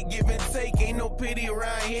fake give and take, ain't no pity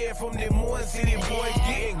around here. From them one city boys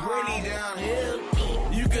getting gritty down here.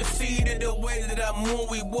 You can see that the way that I move,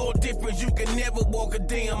 we walk different. You can never walk a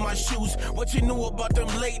day in my shoes. What you knew about them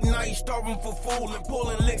late nights, starving for food and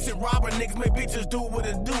pulling licks and robbing niggas, make bitches do what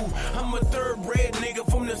it do. I'm a thoroughbred nigga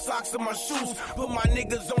from the socks to my shoes. Put my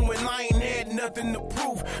niggas on when I ain't had nothing to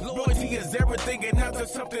prove. Loyalty is everything and not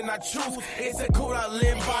just something I choose. It's a code I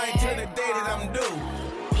live by until the day that I'm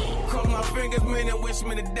due. Cross my fingers, man, and wish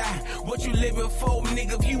me to die. What you living for,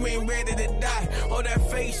 nigga, if you ain't ready to die? All that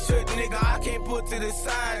face shit, nigga, I can't put to the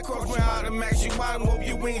side. Cross me out and max you out and hope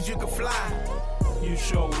your wings you can fly. You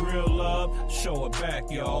show real love, show it back,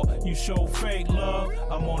 y'all. You show fake love,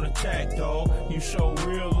 I'm on attack, dog. You show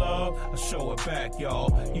real love, I show it back, y'all.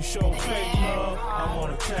 You show fake love, I'm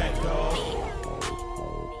on attack, dog.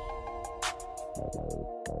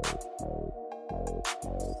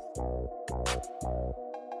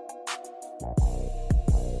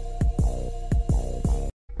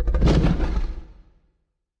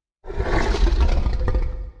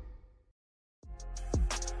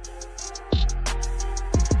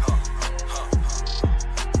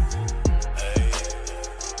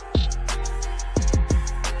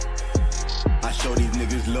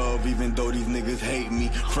 Even though these niggas hate me,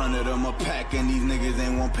 front of them a pack and these niggas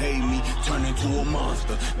ain't won't pay me. Turn into a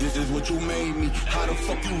monster, this is what you made me. How the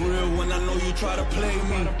fuck you real when I know you try to play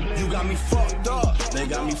me? You got me fucked up, they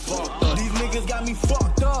got me fucked up. These niggas got me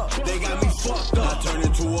fucked up, they got me fucked up. I turn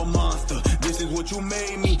into a monster, this is what you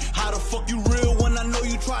made me. How the fuck you real when I know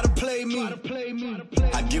you try to play me?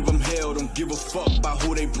 I give them hell, don't give a fuck about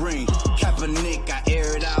who they bring. Kaepernick, I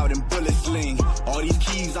air it out and bullet sling. All these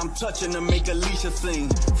keys I'm touching to make Alicia sing.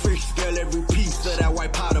 Fish scale every piece of that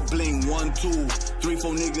white powder bling. 1, 2, 3,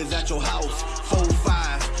 4 niggas at your house. 4,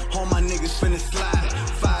 5, all my niggas finna slide.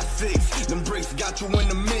 5, 6, them bricks got you in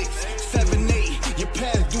the mix. 7, 8, your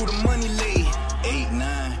pass do the money lay. 8,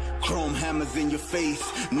 9, chrome hammers in your face.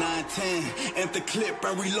 9, 10, empty clip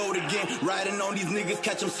and reload again. Riding on these niggas,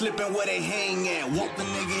 catch them slipping where they hang at. Walk the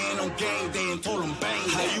nigga in on game day and told them bang.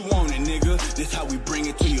 How you want it, nigga? This how we bring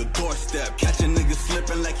it to your doorstep. Catch a nigga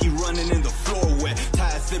slipping like he running in the floor wet.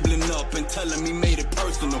 Tie a sibling up and tell him he made it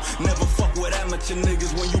personal. Never fuck with amateur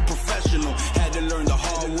niggas when you professional. Had to learn the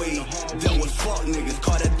hard way. Dealt with fuck niggas,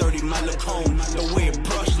 call that 30 mile cone. The way it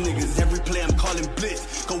brush niggas, every play I'm calling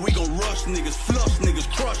blitz. Cause we gon' rush niggas, flush niggas,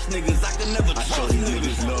 crush niggas. I can never trust these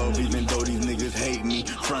niggas love, even though these niggas hate me.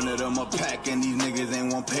 Front of them a pack and these niggas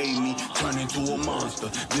ain't won't pay me. Turn into a monster,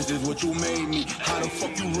 this is what you made me. How the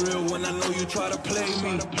fuck you real when I know you try to play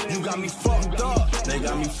me? You got me fucked up, they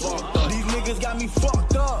got me fucked up. These niggas got me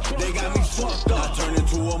fucked up, they got me fucked up. I turn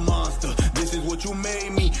into a monster, this is what you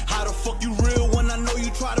made me. How the fuck you real when I know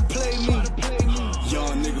you try to play me?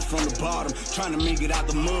 Young nigga from the bottom, trying to make it out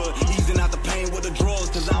the mud. Easing out the pain with the drugs,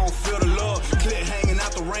 cause I don't feel the love. Clear hanging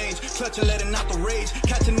out the range, clutching, letting out the rage.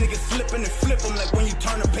 Catch a nigga slipping and flip him like when you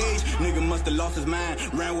turn a page. Nigga musta lost his mind,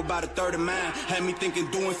 ran with about a third of mine. Had me thinking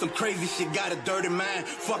doing some crazy shit, got a dirty mind.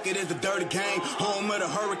 Fuck it, it's a dirty game, home of the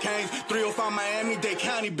hurricanes. 305 Miami-Dade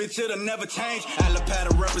County, bitch, it'll never change.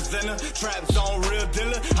 Alapata representer, trap zone, real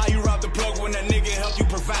dealer. How you rob the plug when that nigga help you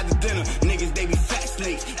provide the dinner? Niggas, they be fat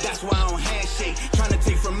snakes, that's why I don't handshake. Trying to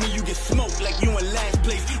take from me, you get smoked like you in last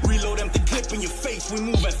place. Reload empty clip in your face, we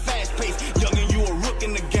move at fast pace. Young and you a rook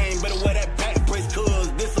in the game, better wear that back brace,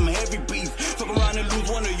 cause this some heavy beef. Fuck around and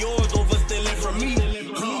lose one of yours over stealing from me.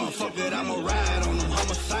 Fuck it, I'ma ride on them,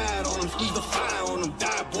 homicide on them, squeeze the fire on them,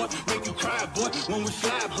 die boy, make you cry boy, when we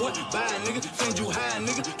slide boy, buy a nigga, send you high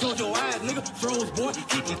nigga, close your eyes froze, boy.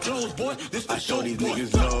 Keep it closed, boy. This I show these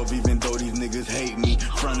niggas love, even though these niggas hate me.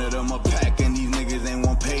 Front of them a pack, and these niggas ain't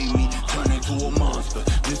won't pay me. Turn into a monster.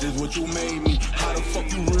 This is what you made me. How the fuck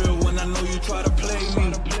you real when I know you try to play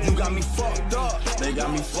me? You got me fucked up. They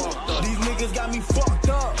got me fucked up. These niggas got me fucked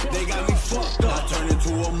up. They got me fucked up. I turn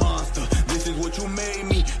into a monster. This is what you made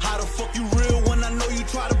me. How the fuck you real when I know you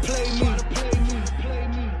try to play me?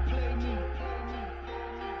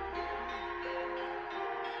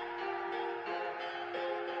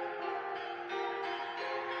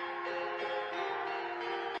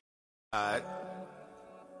 Alright.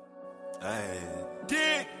 Hey.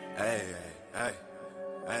 Dick. Hey. I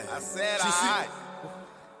said alright.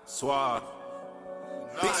 Suave.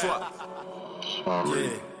 Big Suave.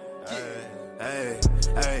 Yeah. Hey.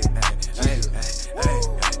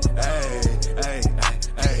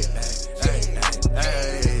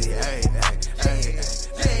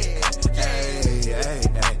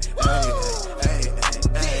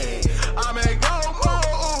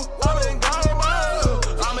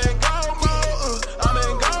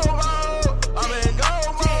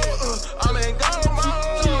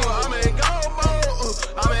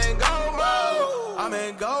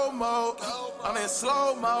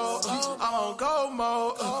 Slow mode, I'm on go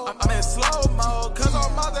mode. I'm in slow mode, cause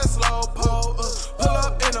I'm out that slow pole. Pull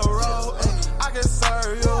up in a row, I can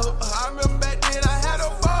serve you. I remember back then I had a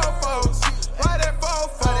 4-4. Why that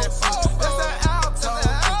 4-4? That's that alto.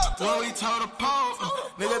 When we told the pole,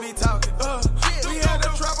 nigga be talking. We had the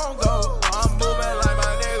trap on go. I'm moving like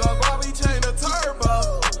my nigga, while we change the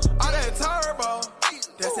turbo. All that turbo,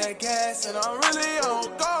 that's that gas, and I'm really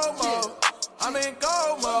on go mode. I'm in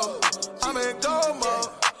go mode. I'm in go mode.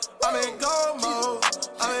 I'm in go mode.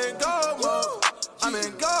 I'm in go mode. I'm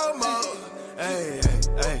in go mode. Hey.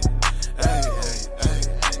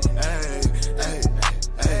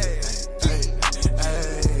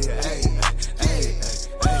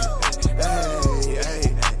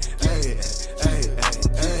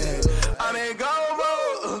 I'm in go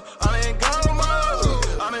mode. I'm in go mode. I'm in go mode.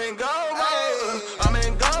 I'm in go mode. I'm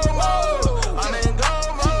in go mode. I'm in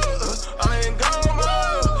go mode. I'm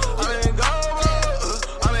in go mode.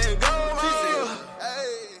 I'm in go mode.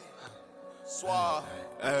 Hey. Suave.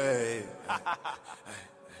 Hey.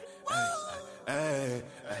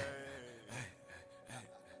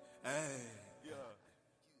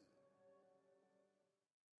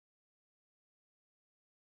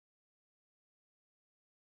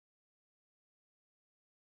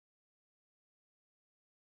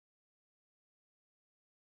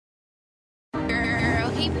 Girl,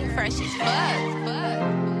 he be fresh as fuck.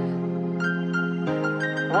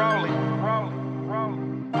 Rolling.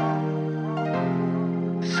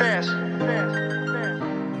 Sass.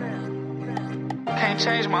 Can't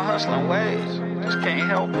change my hustling ways. Just can't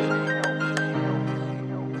help it.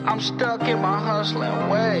 I'm stuck in my hustling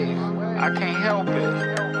ways. I can't help it.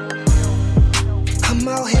 I'm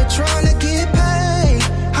out here trying to get paid.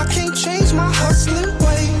 I can't change my hustling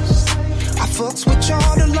ways. I fucks with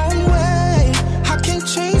y'all the long way. I can't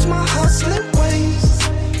change my hustling ways.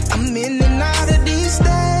 I'm in and out of these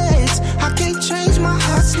days. I can't change my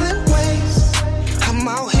hustling ways. I'm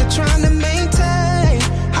out here trying to maintain.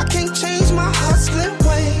 I can't change my hustling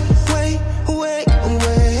ways. Wait.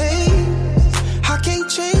 I can't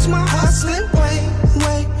change my hustling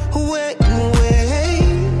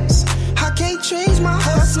ways. I can't change my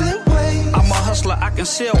hustling ways. I'm a hustler, I can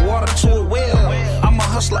sell water to a well. I'm a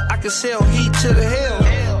hustler, I can sell heat to the hell.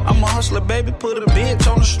 I'm a hustler, baby, put a bitch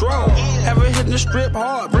on the stroll. Ever hitting the strip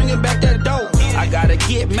hard, bringing back that dope. I gotta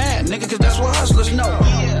get mad, nigga, cause that's what hustlers know.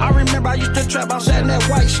 I remember I used to trap outside in that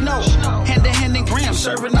white snow. Hand to hand in grams,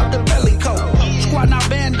 serving up the belly coat. Squatting out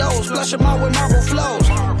bandos, flush them out with marble flows.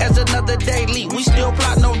 As another day leave, we still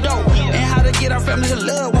plot no dough. And how to get our family to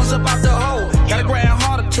love once about the hole. Gotta grind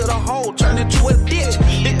harder to the hole, turn into a ditch.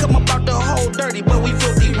 Then come about the hole dirty, but we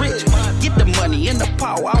filthy rich. Get the money in the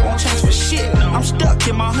power, I won't change for shit. I'm stuck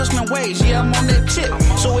in my hustling ways, yeah, I'm on that tip.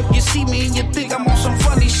 So if you see me and you think I'm on some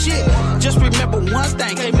funny shit, just remember one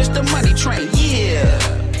thing, can't miss the money train, yeah.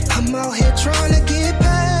 I'm out here trying to get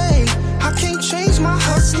paid. I can't change my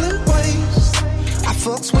hustling ways. I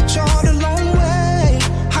fucks with y'all the long way.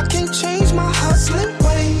 I can't change my hustling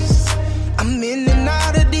ways. I'm in and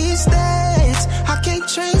out of these days. I can't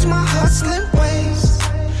change my hustling ways.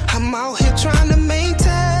 I'm out here trying to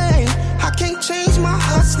maintain. I can't change my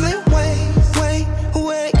hustling ways. Wait.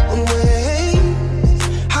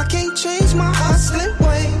 I can't change my hustling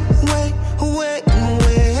ways.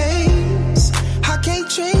 I can't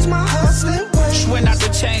change my hustling ways. Went out to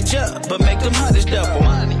change up, but make them hundreds double.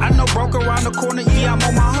 I know broke around the corner, yeah, I'm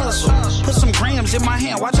on my hustle. Put some grams in my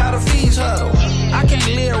hand, watch how the fees huddle. I can't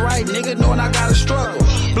live right, nigga, knowing I gotta struggle.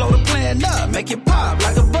 Blow the plan up, make it pop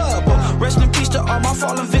like a bubble. Rest in peace to all my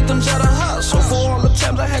fallen victims of the hustle. For all the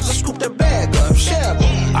times I had to scoop that bag up, shovel.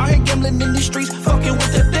 Out here gambling in these streets, fucking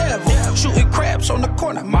with the devil. Shooting craps on the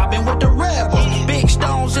corner, mobbing with the rebels. Big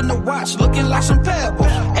stones in the watch, looking like some pebbles.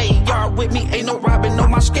 8 yard with me, ain't no robbing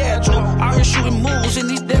on my schedule. Out here shooting moves in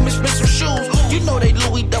these damn expensive shoes. You know they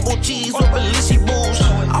Louis double G's or Balenciaga boots.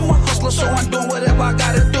 I'm a hustler, so I'm doing whatever I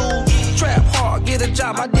gotta do. Trap hard, get a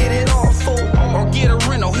job, I did it all, fool. Or get a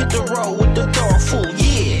rental, hit the road with the dog fool,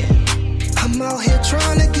 yeah. I'm out here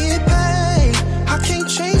trying to get paid. I can't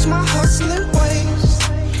change my hustling ways.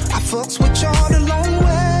 I fucks with y'all the long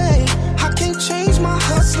way. I can't change my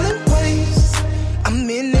hustling ways. I'm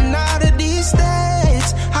in and out of these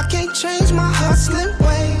states. I can't change my hustling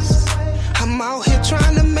ways. I'm out here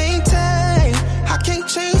trying to maintain. I can't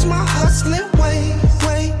change my hustling way.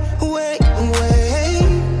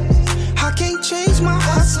 I can't change my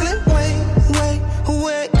hustling way.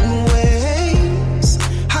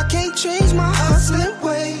 I can't change my hustling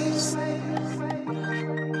ways.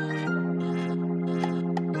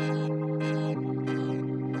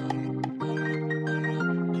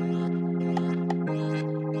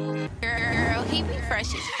 Girl, he be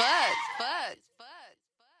fresh as fuck.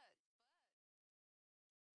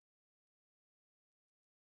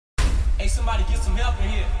 Hey, somebody get some help in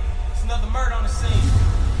here. There's another murder on the scene.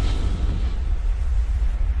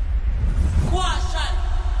 Quad shot.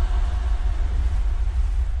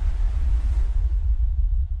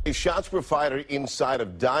 Shots were fired inside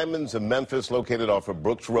of Diamonds in Memphis, located off of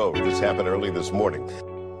Brooks Road. This happened early this morning.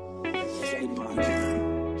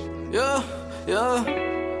 Yeah.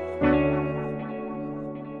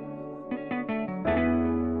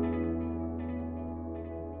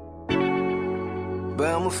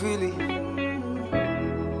 Bama Philly.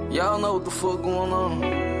 Y'all know what the fuck going on.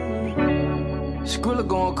 Skrilla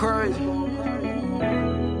going crazy.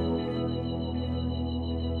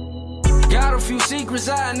 Got a few secrets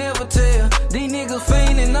I never tell. These niggas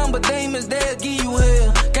fiending, number demons, they'll give you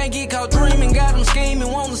hell. Can't get caught dreaming, got them scheming,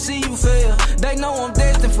 wanna see you fail. They know I'm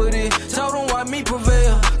destined for this, told them why me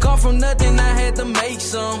prevail. Come from nothing, I had to make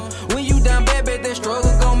some. When you down bad, bet that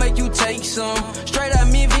struggle gon' make you take some. Straight out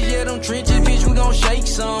Memphis, yeah, them trenches, bitch, we gon' shake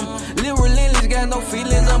some. Lil relentless, got no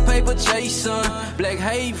feelings, I'm paper chase, son. Black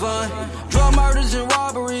Haven, drug murders and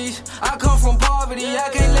robberies. I come from poverty, I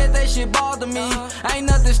can't let that shit bother me. Ain't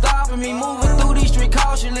nothing stopping me, moving through these streets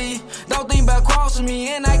cautiously. Don't think about crossing me,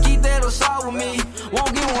 and I keep that assault with me.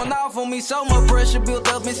 Won't get one off on me, so much pressure built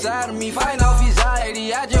up inside of me. Fighting off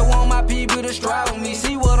anxiety, I just want my people to strive with me.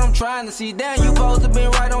 See what I'm trying to see, damn, you supposed to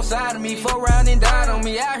been right on side of me. 4 round and died on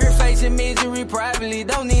me, out here facing misery privately,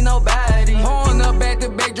 don't need nobody. Pouring up back to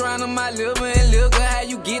back, drowning my liver and liquor. How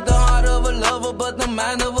you get the heart of a lover, but the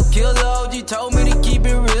mind of a killer. OG told me to keep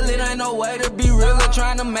it real, it ain't no way to be realer.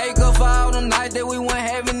 Trying to make up for all the nights that we went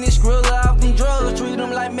having this Skrilla off them drugs, treat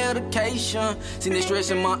them like medication. Seen the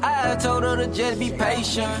stress in my eyes, told her to just be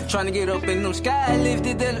patient. Trying to get up in them sky,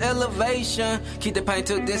 lifted that elevation. Keep the pain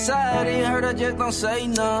tucked inside, ain't heard I just don't say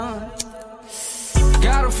none.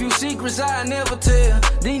 Got a few secrets I never tell.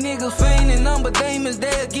 These niggas fiending, number demons,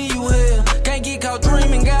 they'll give you hell. Can't get caught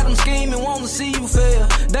dreaming, got them scheming, wanna see you fail.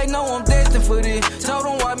 They know I'm destined for this, told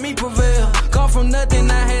them why me prevail. Come from nothing,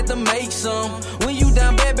 I had to make some. When you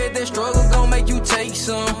down bad, bet that struggle gon' make you take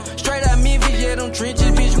some. Straight out Memphis, yeah, them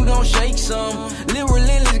trenches, bitch, we gon' shake some. Lil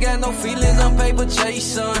relentless, got no feelings, I'm paper chase,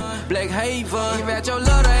 son. Black Haven, give out your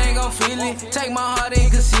love, I ain't gon' feel it. Take my heart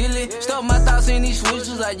and conceal it. Stuff my thoughts in these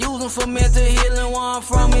switches, I use them for mental healing. Where I'm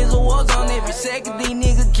from is a war zone, every second these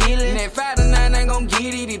niggas killing. That 5 to 9 ain't gon'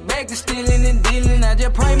 get it, it back to stealing and dealing. I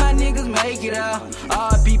just pray my niggas make it out.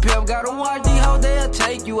 R.I.P. Pep, gotta watch these hoes, they'll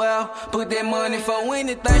take you out. Put that money for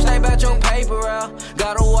anything, stay about your paper out.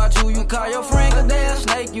 Gotta watch who you call your friend, cause they'll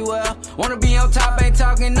snake you out. Wanna be on top, ain't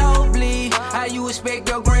talking nosebleed. How you expect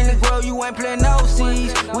your green to grow, you ain't plant no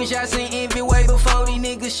seeds. Wish I seen envy way before these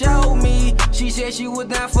niggas showed me. She said she was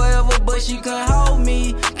down forever, but she couldn't hold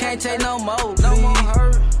me. Can't take no more, please.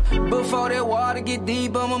 Before that water get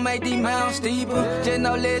deep, I'ma make these mountains steeper. Just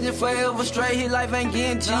no legend forever, straight hit life ain't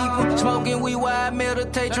getting cheaper. Smoking weed while I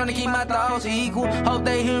meditate, trying to keep my thoughts equal. Hope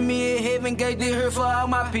they hear me at Heaven Gate, they hear for all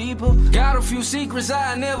my people. Got a few secrets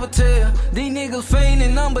I never tell. These niggas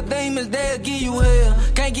fiending, number demons, they'll give you hell.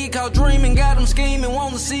 Can't get caught dreaming, got them scheming,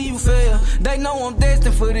 wanna see you fail. They know I'm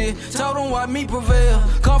destined for this, told them why me prevail.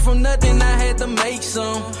 Come from nothing, I had to make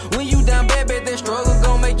some. When you down bad, bet that struggle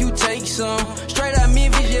gon' make you take some. Straight out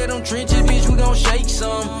Memphis, yeah, them trenches, bitch, we gon' shake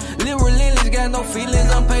some. Lil relentless, got no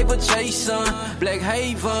feelings, I'm paper chase, son. Black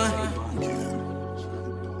Haven.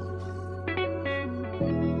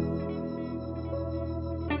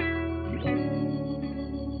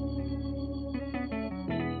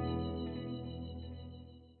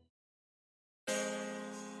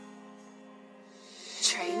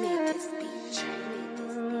 Trey made this beat.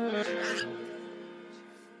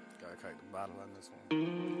 Gotta crack the bottle on this one.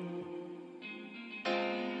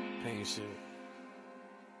 Pain shit.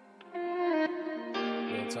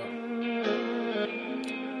 Real talk.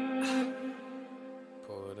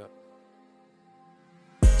 Pull it up.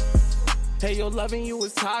 Hey, yo, loving you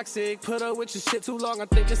is toxic. Put up with your shit too long, I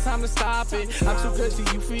think it's time to stop it. I'm too good to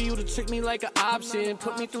you for you to trick me like an option.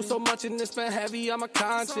 Put me through so much and it's been heavy on my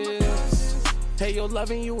conscience. Hey, yo,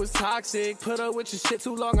 loving you is toxic. Put up with your shit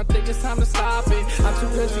too long, I think it's time to stop it. I'm too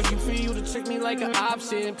good to you for you to trick me like an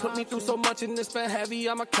option. Put me through so much and it's been heavy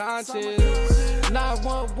on my conscience.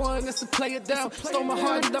 911, that's to play it down. Stole my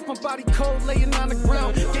heart and left my body cold, laying on the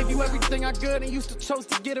ground. Gave you everything I could and used to chose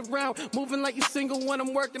to get around. Moving like you single when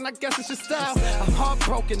I'm working, I guess it's your style. I'm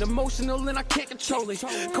heartbroken, emotional, and I can't control it.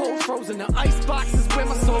 Cold frozen, the ice box is where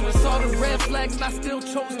my soul is. Saw the red flags and I still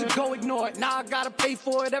chose to go ignore it. Now I gotta pay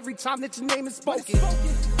for it every time that your name is spoken.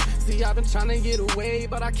 See, I've been trying to get away,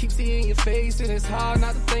 but I keep seeing your face, and it's hard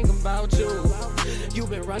not to think about you. You've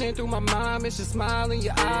been running through my mind, miss your smile in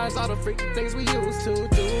your eyes, all the freaky things we used to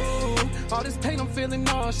do. All this pain, I'm feeling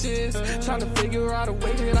nauseous, trying to figure out a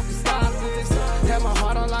way that I can stop this. Had my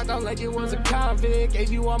heart on lockdown like it was a convict.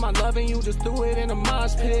 Gave you all my love and you just threw it in a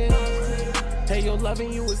mosh pit. Hey, yo,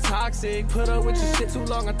 loving you is toxic. Put up with your shit too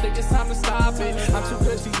long, I think it's time to stop it. I'm too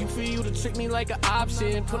good to you for you to trick me like an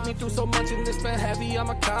option. Put me through so much and it's been heavy on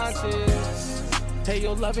my conscience. Hey,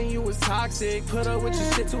 yo, loving you is toxic. Put up with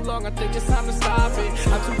your shit too long, I think it's time to stop it.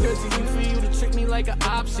 I'm too good to you for you to trick me like an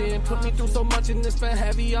option. Put me through so much and it's been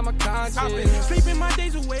heavy on my conscience. I've been sleeping my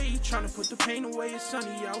days away, trying to put the pain away. It's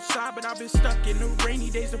sunny outside, but I've been stuck in the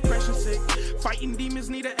rainy days, depression sick. Fighting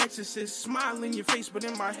demons, need an exorcist. Smile in your face, but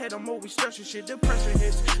in my head I'm always stressing shit. Depression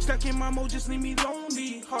hits, stuck in my mode, just leave me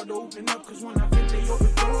lonely. Hard to open up, cause when I vent they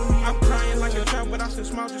overthrow me. I'm crying like a child, but I still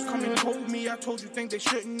smile, just come and hold me. I told you think they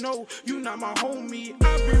shouldn't know, you not my homie.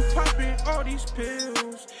 I've been popping all these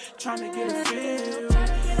pills, trying to get a feel,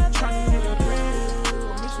 trying to get a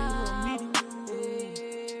thrill. I'm missing you, I'm needing you.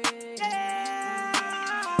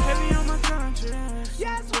 Heavy on my conscience.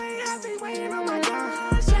 Yes, way heavy, weighing on my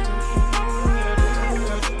conscience.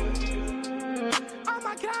 On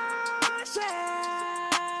my conscience.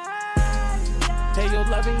 Hey, yo,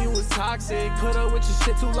 loving you is toxic. Put up with your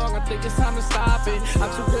shit too long, I think it's time to stop it.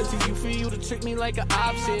 I'm too good to you for you to trick me like an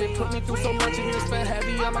option. Put me through so much and it's been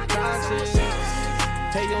heavy on my conscience.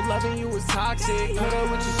 Hey, yo, loving you is toxic. Put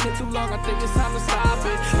up with your shit too long, I think it's time to stop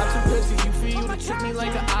it. I'm too good to you for you to trick me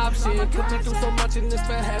like an option. Put me through so much and it's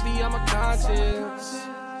been heavy on my conscience.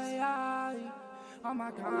 Oh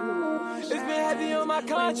my God. It's been heavy on my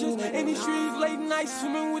conscience. In these streets, late nights,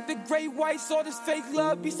 swimming with the great whites. All this fake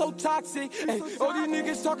love be so toxic. Ay, all these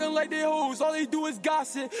niggas talking like they hoes. All they do is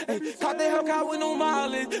gossip. Ay, caught the Hellcat with no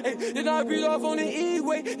mileage. Ay, then I breathe off on the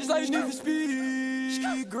E-way, just like Need for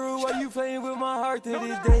Speed. Girl, why you playing with my heart to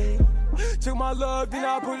this day? Took my love, then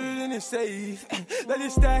I put it in the safe. Let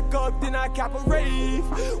it stack up, then I cap a rave.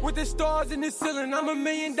 With the stars in the ceiling, I'm $1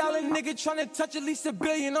 million nigga tryna touch at least $1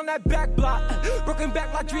 billion on that back block. Broken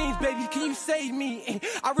back like dreams, baby, can you save me?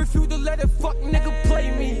 I refuse to let a fuck nigga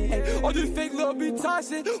play me. All this fake love be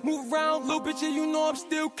toxic. Move around, little bitch, and you know I'm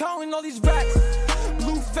still counting all these racks.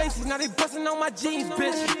 Blue faces, now they bustin' on my jeans,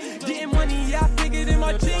 bitch. Getting money, yeah, I figured in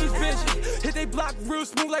my jeans, bitch. Hit they block real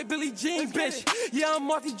smooth like Billie Jean, bitch. Yeah, I'm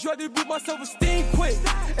multi-drugged, boot my self-esteem quick.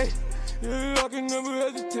 Hey, yeah, I can never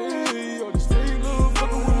hesitate. All this fake love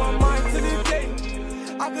fucking with my mind to this day.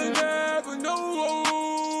 I could never know.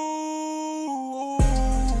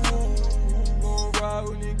 Gon' ride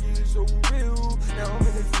when it gets so real. Now I'm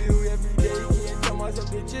in the field every day, can't tell myself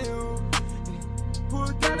to chill.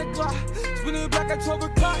 Put down the clock, spin it back at 12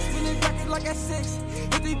 o'clock, spin it back like at 6.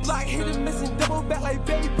 Hit the block, hit it missing, double back like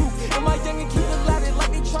Baby Ruth. And my youngin' keep it ladder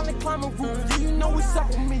like they tryna climb a roof. Yeah, you know what's up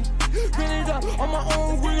with me. Bring it up on my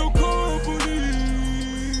own with no company.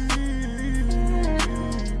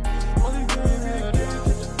 Only game, big game,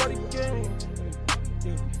 catch a party game.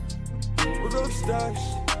 Yeah. With those stars.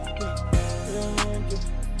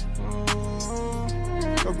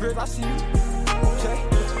 Oh, girl, I see you. Okay.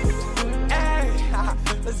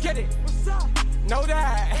 Let's get it. What's up? Know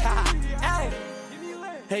that. Hey.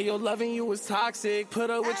 Hey, yo, loving you is toxic. Put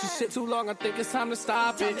up with your shit too long, I think it's time to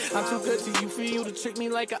stop it. I'm too good to you for you to trick me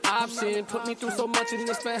like an option. Put me through so much and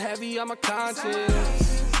it's been heavy on my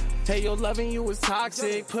conscience. Hey, your loving you is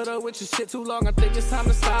toxic. Put up with your shit too long, I think it's time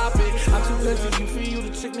to stop it. I'm too good to you for you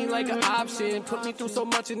to treat me like an option. Put me through so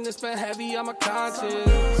much and it's been heavy on my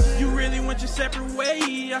conscience. You really went your separate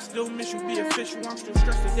way. I still miss you, be official. I'm still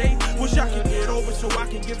stressed today. Wish I could get over so I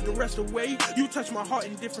can give the rest away. You touch my heart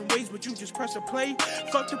in different ways, but you just press a play.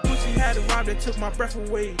 Fuck the pussy, had a vibe that took my breath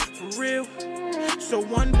away. For real. So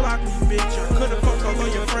one block me, bitch. I could've fucked all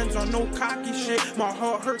of your friends on no cocky shit. My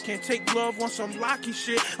heart hurt, can't take love on some blocky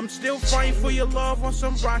shit. I'm still fighting for your love on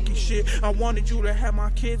some rocky shit. I wanted you to have my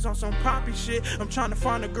kids on some poppy shit. I'm trying to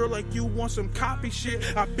find a girl like you on some copy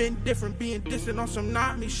shit. I've been different, being distant on some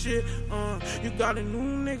not me shit. You got a new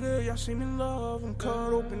nigga, y'all seem in love. I'm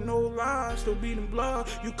cut open, no lies, still beating blood.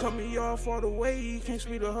 You cut me off all the way, can't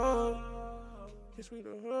sweet a hug. Can't sweet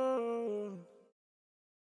a hug.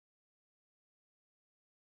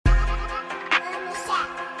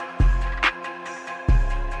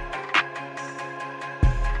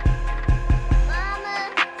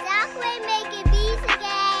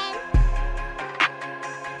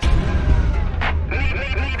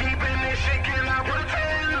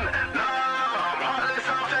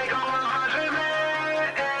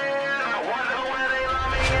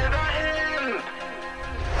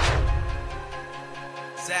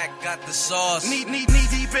 Got the sauce. Knee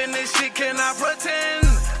deep in this shit, can I pretend?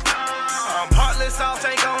 I'm heartless, I'll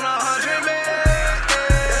take on 100 men.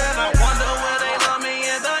 I wonder will they love me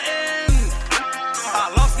in the end.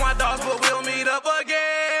 I lost my dogs, but we'll meet up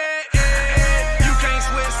again. You can't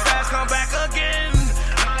switch sides, come back again.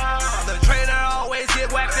 The traitor always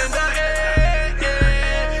get whacked in the head.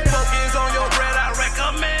 Focus on your bread, I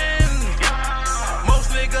recommend.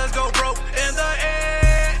 Most niggas go broke in the end.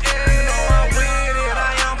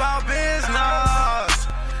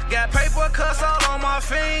 Cuss all on my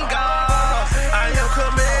fingers. I am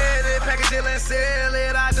committed, package it and sell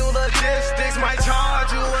it. I do logistics, might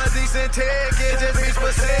charge you a decent ticket. Just be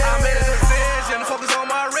specific. I made a decision, focus on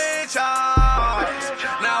my rich eyes.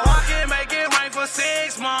 Now I can make it rain for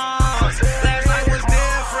 6 months. Last night was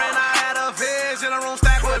different, I had a vision. A room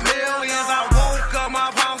stacked with millions. I woke up, my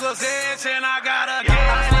palms was itching. I gotta get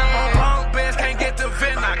it. My punk bitch can't get to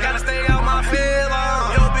vent. I gotta stay out my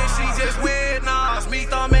feelings. Yo, bitch, she just witnessed me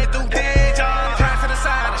thumbing through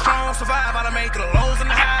survive, I done made through the lows and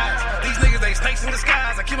the highs. These niggas, they snakes in the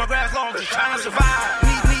skies. I keep my grass long, just trying to survive.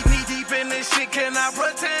 Knee deep in this shit, can I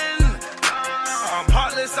pretend? I'm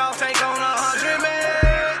heartless, I'll take on 100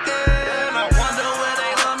 men. I wonder will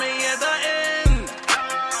they love me in the end.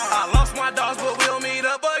 I lost my dogs, but we'll meet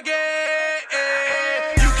up again.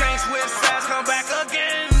 You can't switch sides, come back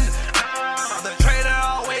again. The traitor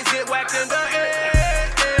always get whacked in the head.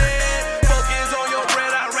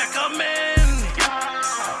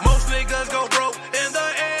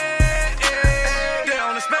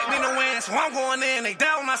 I'm going in, they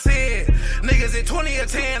down, I said. Niggas in 20 or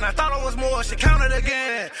 10, I thought it was more, shit counted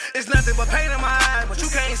again. It's nothing but pain in my eyes, but you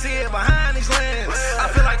can't see it behind these lenses. I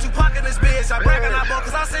feel like Tupac in this bitch, I brag and I bought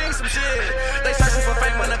cause I seen some shit. They searching for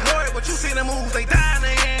fame and the glory, but you seen the moves, they die in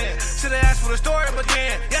the end. Should've asked for the story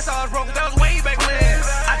began. Yes, I was broke, but that was way back when.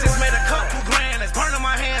 I just made a couple grand, it's burning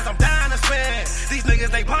my hands, I'm dying to spend. These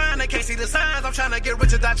niggas, they blind, they can't see the signs. I'm trying to get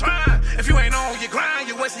rich or die trying. If you ain't on your grind,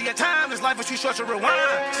 you're wasting your time. This life is too short to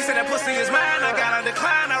rewind. She said that pussy is mine, I gotta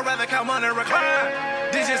decline. I'd rather count money and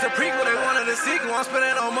recline. This is a prequel, they wanted a sequel. I'm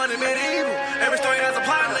spending on money medieval. Every story has a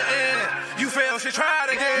plot in the end. You fail, should try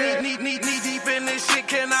it again. Knee deep in this shit,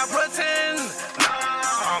 can I pretend?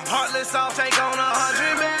 I'm heartless, I'll take on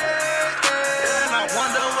 100 men. I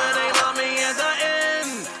wonder will they love me in the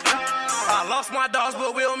end. I lost my dogs,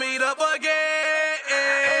 but we'll meet up again.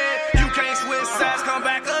 You can't switch sides, come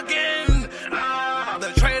back again.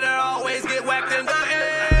 The traitor always get whacked in the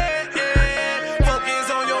head. Focus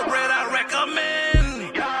on your bread, I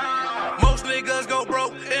recommend. Most niggas go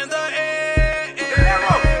broke in the end.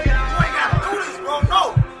 Dinero, you ain't gotta do this, bro.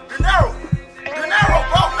 No, Dinero,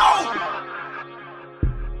 bro, no.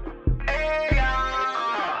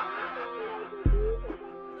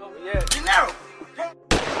 Dinero.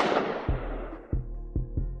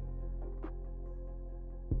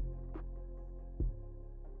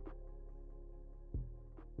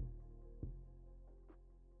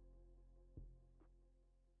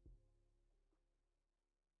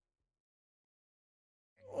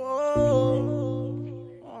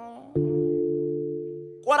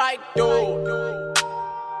 What I do?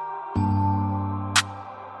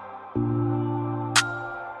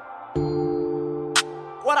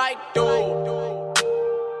 What I do?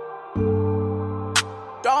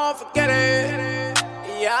 Don't forget it.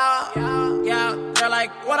 Yeah. They're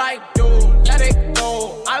like, what I do? Let it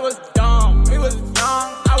go. I was dumb. We was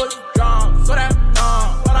young. I was drunk. So that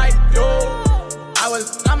dumb. What I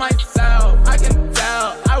myself. I can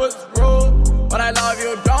tell I was rude, but I love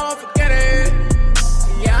you, don't forget it.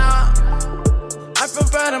 Yeah, I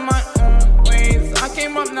prefer to my own ways. I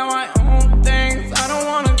came up now my own things. I don't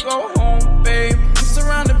wanna go home, babe. I'm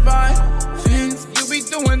surrounded by things you be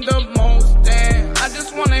doing the most. Damn, I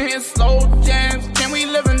just wanna hear slow jams. Can we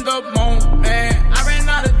live in the moment? I ran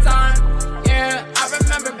out of time. Yeah, I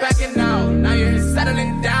remember backing out. Now you're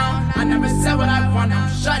settling down. I never said what I want. I'm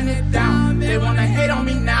shutting it down. They wanna hate on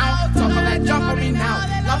me now. Talk all that junk on me now.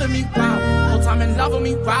 Loving me, wow. Whole time in love with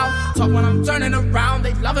me, wow. Talk when I'm turning around.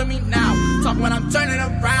 They loving me now. Talk when I'm turning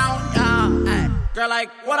around. Yeah, ay. Girl, like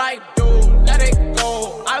what I do, let it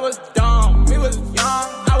go. I was dumb. We was young.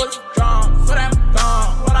 I was drunk. So damn gone.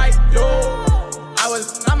 What I do, I was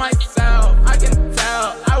not myself. I can tell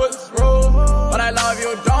I was rude, but I love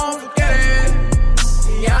you. Don't forget it.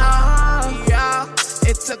 Yeah.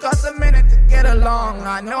 It took us a minute to get along.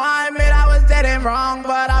 I know I admit I was dead and wrong,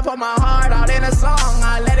 but I put my heart out in a song.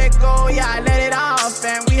 I let it go, yeah, I let it off.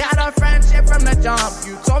 And we had a friendship from the jump.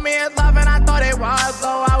 You told me it's love and I thought it was. So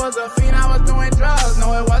I was a fiend, I was doing drugs.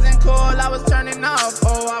 No, it wasn't cool, I was turning up.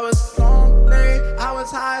 Oh, I was lonely, I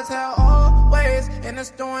was high as hell always. And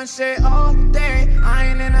it's doing shit all day. I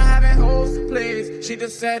ain't into having hoes, please. She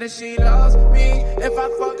just said that she loves me. If I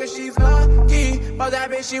fuck her, she's lucky. But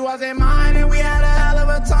that bitch, she wasn't mine. And we had a hell of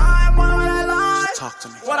a time. Why would I lie? Just talk to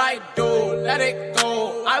me. What I do, let it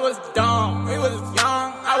go. I was dumb. We was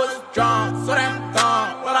young. I was drunk. So damn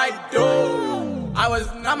gone. What I do, I was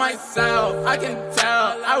not myself. I can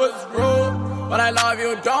tell I was rude, but I love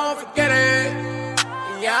you. Don't forget it.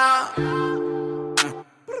 Yeah.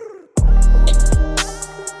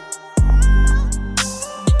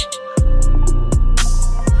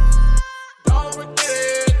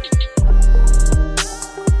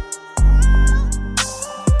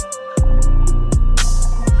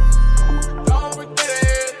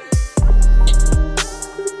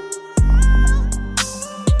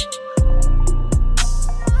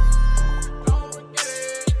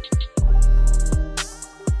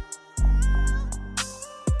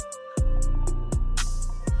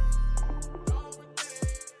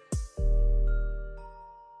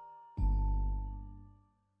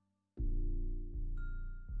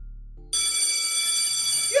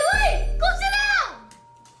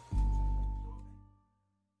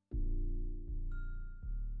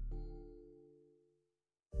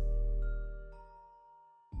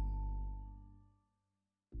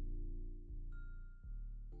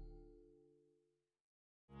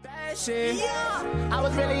 Shit. Yeah. I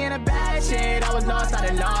was really in a bad shit. I was lost out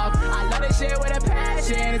of love. I love this shit with a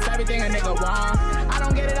passion. It's everything a nigga want. I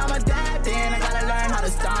don't get it, I'm adapting. I gotta learn how to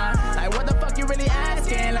start. Like, what the fuck you really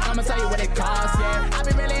asking? Like, I'ma tell you what it costs, yeah. I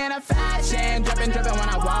be really in a fashion. Drippin' when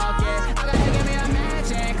I walk, yeah. I gotta give me a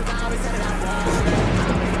mansion, cause I always said that I want shit.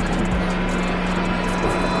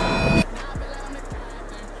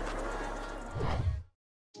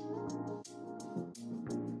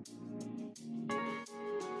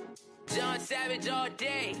 Savage all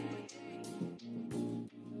day.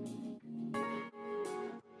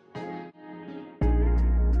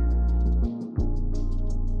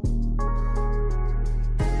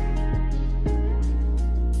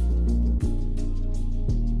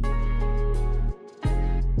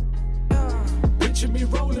 Picture me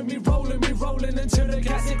rolling until the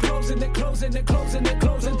casket closing, they're closing.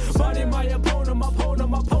 Money my opponent.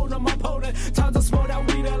 Times I smoke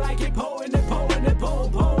that weed, I like it pouring.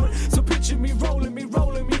 So picture me rolling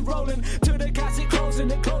till the casket closing,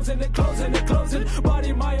 they're closing.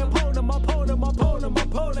 Body my opponent.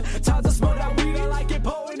 Times I smoke that weed, I like it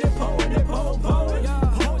pouring.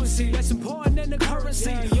 Policy, less important than the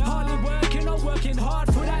currency. Hardly working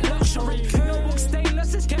hard for that luxury. Notebook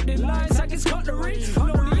stainless, it's kept in lines like it's cutlery.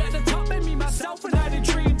 Lonely at the top, made me myself and I the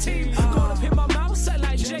dream team. Got up in my mouth, set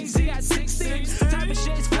like Jay-Z at 16. Type of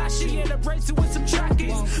shit is flashy and a bracelet with some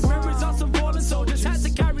trackies. Memories of some fallen soldiers, had to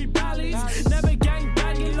carry ballies. Never gang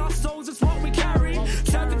banging, lost souls is what we carry.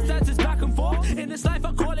 Circumstances back and forth, in this life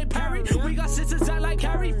I call it Perry. We got sisters that like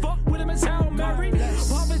Harry, fuck with them as Hail Mary.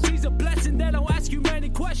 Poverty's a blessing, they don't ask you many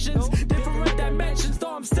questions. Different dimensions,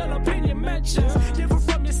 though I'm still opinion mentions. Different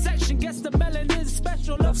from your section, guess the melanin's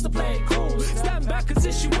special, loves to play it cool. Stand back cause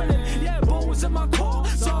it's you winning, yeah, ball was in my core.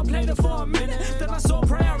 So I played it for a minute, then I saw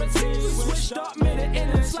priorities. Switched up, minute in,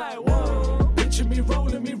 it's like, whoa. Picture me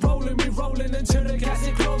rolling until the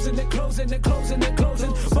casket closing, they're closing.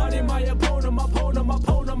 Body my opponent.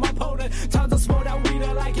 Times I smoke that weed,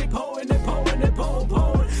 I like it pouring.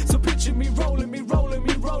 So picture me rolling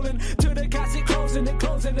till the casket closing, they're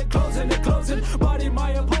closing. Body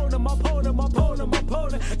my opponent.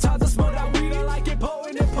 Times I smoke that weed, I like it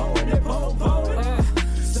pouring.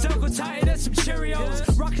 some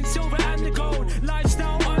Cheerios. Rocking silver and the gold,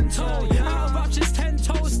 lifestyle untold. Out of options, 10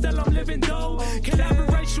 toes, still I'm living though.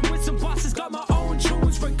 Collaboration with some bosses, got my own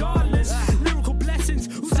tunes regardless. Lyrical blessings,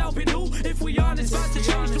 who's helping who? If we honest, about to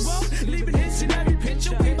change the world. Leaving hits in every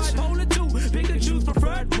picture, we bipolar too. Pick and choose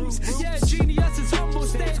preferred routes. Yeah, genius is humble,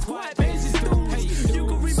 stays quiet, pays his dues. You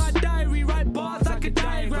can read my diary, write bars like a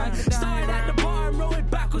diagram. Started at the bottom, roll it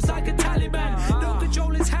backwards like a Taliban. No control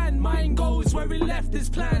his hand, mind goes where he left his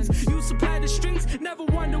plans. You supply the streets, never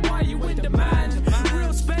wonder why you in demand.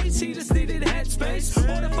 Real space, he just needed headspace.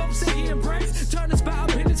 All the folks that he embraced, turn his bat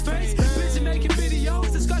up in his face. Busy making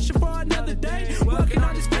videos, discussion for another day. Working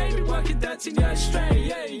on his baby, working 13 years straight,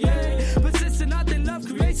 yeah, yeah. Persistent, nothing, love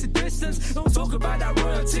creates a distance. Don't talk about that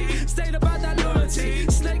royalty, stayed about that loyalty.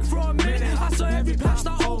 Snake for a minute, I saw every patch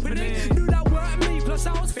start opening. Knew that weren't me, plus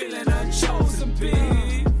I was feeling unchosen,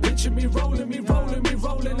 B. Picture me rolling, me rolling, me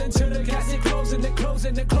rolling until the gas is closing, it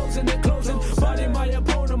closing, it closing, it closing. Body my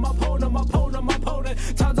opponent, my opponent, my opponent, my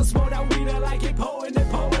opponent. Time to smoke that weed, I like it, pouring, it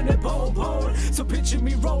pouring, it pouring, pouring. So picture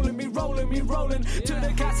me rolling, me rolling, me rolling till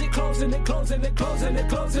the gas is closing, it closing, it closing, it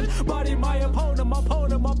closing. Body my opponent, my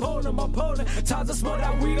opponent, my opponent, my opponent. Time to smoke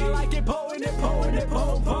that weed, I like it, pouring, it pouring, it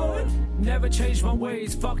pouring, pouring. Never changed my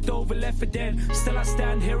ways, fucked over, left for dead. Still I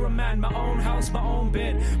stand here a man, my own house, my own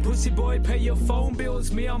bed. Pussy boy, pay your phone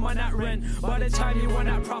bills, me I'm on that rent. By the time you want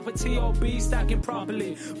that property, or be stacking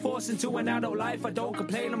properly. Forced into an adult life, I don't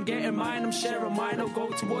complain, I'm getting mine, I'm sharing mine. I'll go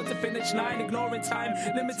towards the finish line, ignoring time.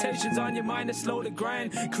 Limitations on your mind, to slow the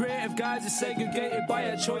grind. Creative guys are segregated by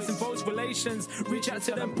a choice in both relations. Reach out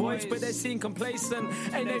to them boys, but they seem complacent.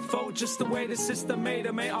 Ain't they fault just the way the system made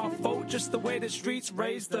them? Ain't our fault just the way the streets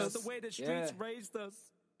raised us. Streets raised us.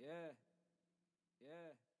 Yeah.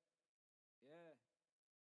 Yeah. Yeah.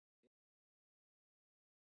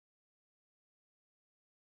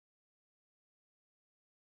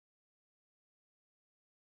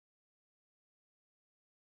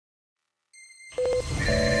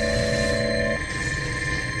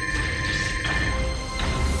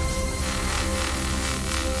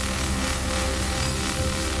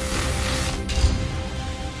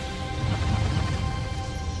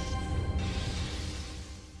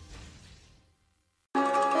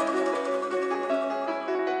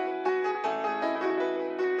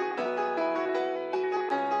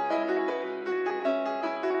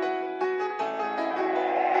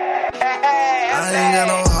 I ain't got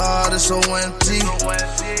no heart, it's so empty.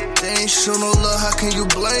 They ain't show no love, how can you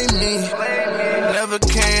blame me? Never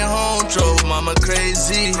came home, drove mama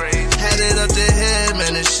crazy. Had it up the head,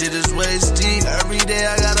 man, this shit is waist deep. Every day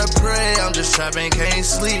I gotta pray, I'm just trapping, can't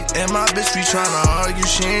sleep. And my bitch be tryna argue,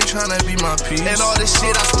 she ain't tryna be my peace. And all this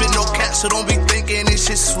shit, I spit no cat, so don't be thinking this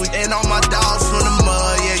shit sweet. And all my dogs from the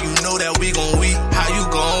mud, yeah, you know that we gon' weep. How you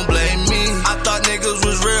gon' blame me? I thought niggas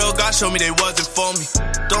was real, God showed me they wasn't for me.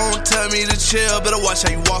 Don't tell me to chill, better watch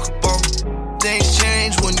how you walk up on me. Things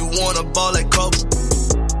change when you wanna ball like Kobe.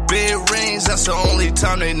 Big rings, that's the only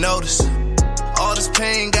time they notice. All this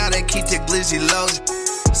pain, gotta keep that glizzy loaded.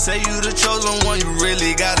 Say you the chosen one, you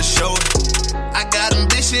really gotta show it. I got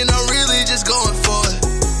ambition, I'm really just going for it.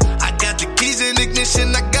 I got the keys in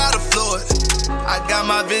ignition, I gotta floor it. I got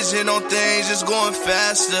my vision on things, just going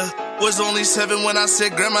faster. Was only 7 when I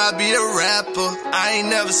said, Grandma, I'd be a rapper. I ain't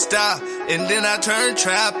never stopped, and then I turned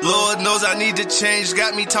trap. Lord knows I need to change,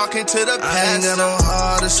 got me talking to the past. I ain't got no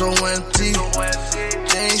heart, it's so empty.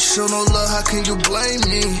 They ain't show no love, how can you blame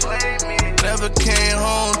me? Never came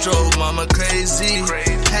home, drove mama crazy.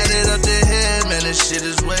 Had it up the head, man, this shit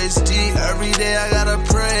is waist deep. Every day I gotta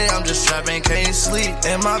pray, I'm just trapping, can't sleep.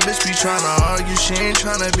 And my bitch be tryna argue, she ain't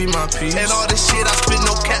tryna be my peace. And all this shit, I spit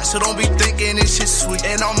no cat, so don't be thinking this shit sweet.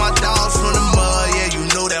 And all my dogs from the mud, yeah, you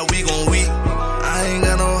know that we gon' weep. I ain't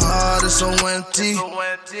got no heart, it's so empty.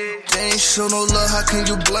 They ain't show no love, how can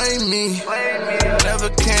you blame me? Never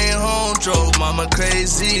came home, drove mama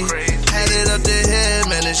crazy. Had it up the head,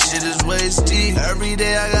 man, this shit is waist deep. Every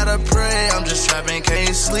day I gotta pray, I'm just trapping,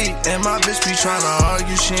 can't sleep. And my bitch be tryna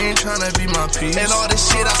argue, she ain't tryna be my peace. And all this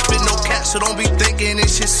shit, I spit no cat, so don't be thinking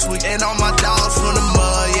this shit sweet. And all my dogs from the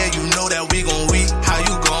mud, yeah, you know that we gon' weep. How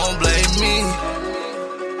you gon' blame me?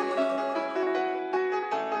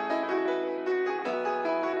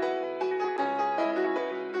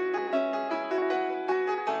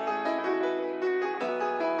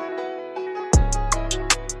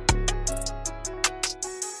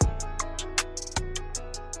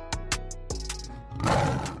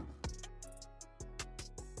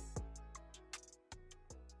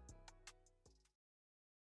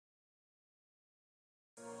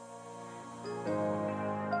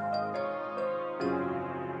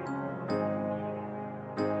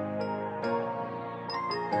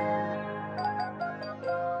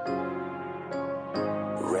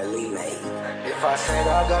 If I said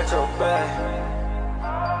I got your back,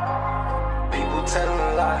 people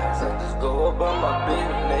telling lies, I just go about my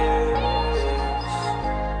business.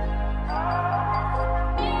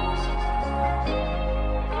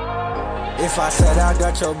 If I said I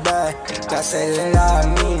got your back, I said that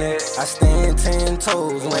I mean it. I stand 10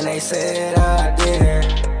 toes when they said I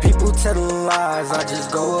didn't. People telling lies, I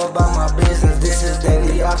just go about my business. This is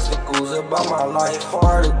daily obstacles about my life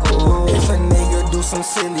article. If a nigga do some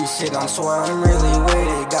silly shit, I swear I'm really with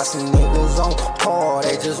it. Got some niggas on call,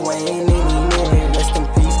 they just waiting any minute. Rest in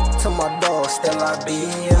peace to my dog, still I be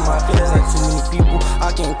in my feelings. Ain't too many people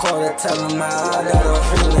I can call to tell them how I got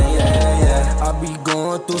a feeling, yeah. I be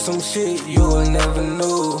going through some shit you will never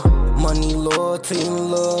know. Money, loyalty, and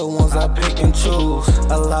love, ones I pick and choose.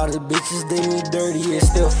 A lot of bitches did me dirty and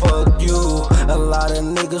still fuck you. A lot of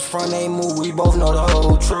niggas front they move, we both know the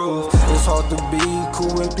whole truth. It's hard to be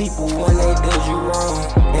cool with people when they did you wrong.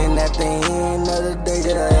 And at the end of the day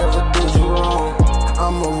that I ever did you wrong.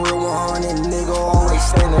 I'm a real 100 nigga, always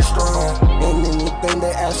standing strong. And anything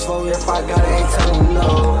they ask for, if I got it, ain't tell them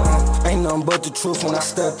no. Ain't nothing but the truth when I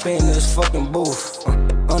step in this fucking booth.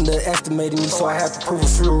 Underestimated me, so I have to prove a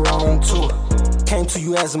few wrong too. Came to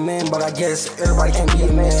you as a man, but I guess everybody can't be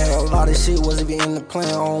a man. A lot of shit wasn't even in the plan.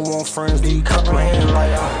 I don't want friends, do you comprehend?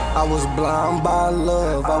 Like I was blind by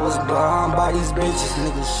love, I was blind by these bitches.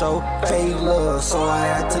 Niggas show fake love, so I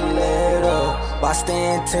had to let up. By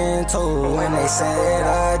staying 10 toes when they said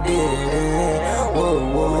I did. Whoa,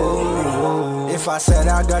 whoa, whoa. If I said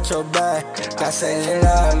I got your back, I said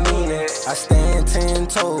that I mean it. I stand 10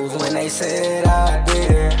 toes when they said I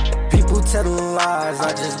did. People telling lies,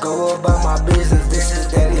 I just go about my business. This is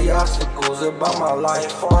daily obstacles about my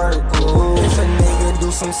life article. If a nigga do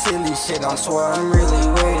some silly shit, I swear I'm really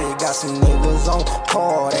with it. Got some niggas on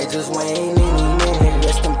call, they just waiting any minute.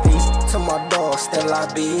 Rest in peace to my dog, still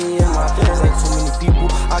I be in my feelings. Ain't too many people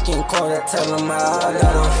I can call to tell them how I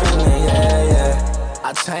got a feeling, yeah.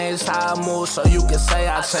 I changed how I move, so you can say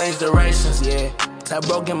I changed directions, yeah. That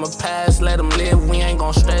broke in my past, let them live, we ain't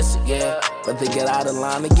gon' stress it, yeah. But they get out of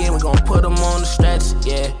line again, we gon' put them on the stretch,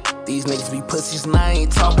 yeah. These niggas be pussies, and I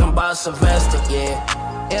ain't talking about Sylvester, yeah.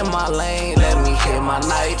 In my lane, let me hit my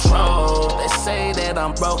nitro. They say that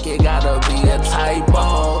I'm broke, it gotta be a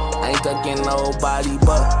typo. Ain't ducking nobody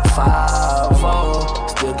but 5-0.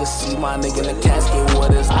 Still can see my nigga in the casket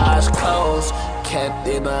with his eyes closed. Kept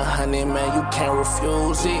it 100, man, you can't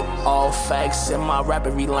refuse it. All facts in my rap,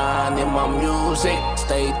 every line in my music.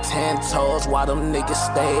 Stay 10 toes while them niggas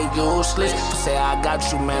stay useless. Say I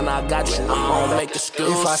got you, man, I got you, I'm gon' make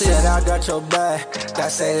excuses. If I said I got your back, I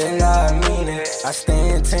said that I mean it. I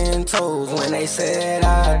stand 10 toes when they said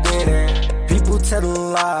I didn't. People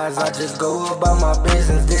telling lies, I just go about my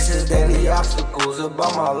business. This is daily obstacles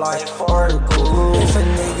about my life article. If a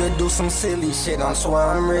nigga do some silly shit, I swear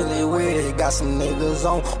I'm really with it. Got some niggas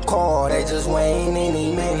on call, they just waiting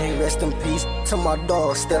any minute. Rest in peace to my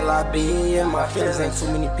dog, still I be in my feelings. Ain't too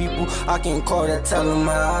many people I can call to tell them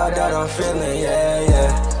how I got a feeling,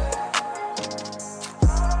 yeah.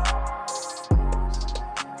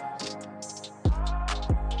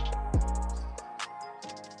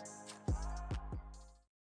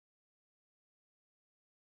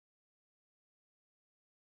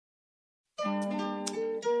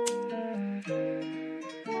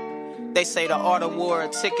 They say the art of war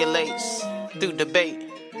articulates through debate.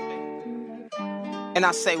 And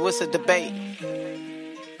I say, what's a debate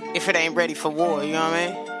if it ain't ready for war, you know what I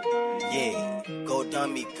mean? Yeah, go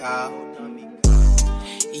dummy, Kyle.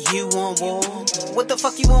 You want war? What the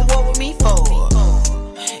fuck you want war with me for?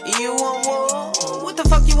 You want war? What the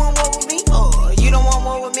fuck you want war with me for? You don't want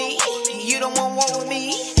war with me? You don't want war with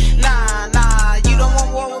me? Nah, you don't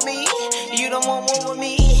want war with me? You don't want war with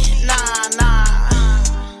me? Nah.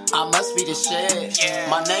 I must be the shit. Yeah.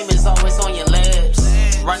 My name is always on your lips.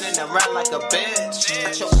 Running around like a bitch.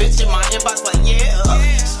 Got your bitch in my inbox like yeah.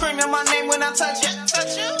 Screaming my name when I touch it.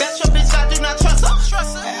 That's your bitch, I do not trust her.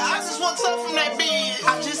 I just want some from that bitch.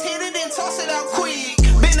 I just hit it and toss it out quick.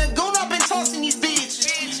 Been a goon, I've been tossing these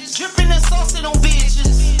bitches. Dripping and saucing on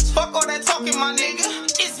bitches. Fuck all that talking, my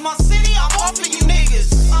nigga. It's my city, I'm off for you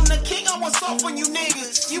niggas. I'm the king, I want soft on you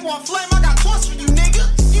niggas. You want flame, I got torch for you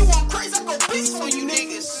niggas. You want crazy, I go beast on you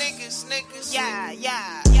niggas. Yeah.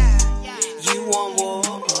 You want war?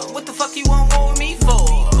 What the fuck you want war with me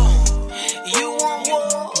for? You want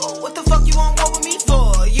war? What the fuck you want war with me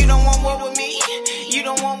for? You don't want war with me? You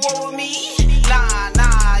don't want war with me?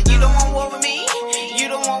 Nah, you don't want war with me? You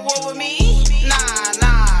don't want war with me? Nah.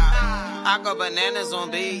 I go by bananas on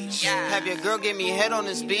beach. Have your girl give me head on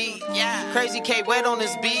this beat. Crazy K wet on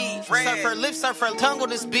this beat. Surf her lips, surf her tongue on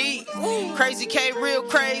this beat. Crazy K real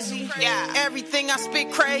crazy. Everything I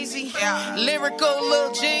spit crazy. Lyrical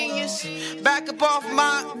little genius. Back up off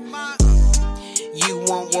my. You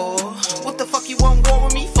want war? What the fuck you want war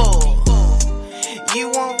with me for? You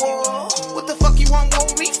want war? What the fuck you want war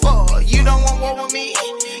with me for? You don't want war with me?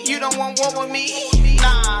 You don't want war with me?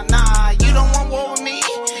 Nah, nah, you don't want war with me?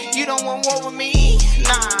 You don't want war with me?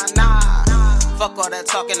 Nah, nah. Fuck all that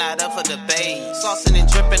talking, that up for debate. Saucing and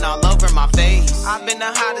dripping all over my face. I've been the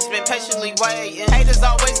hottest, been patiently waiting. Haters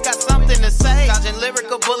always got something to say. Dodging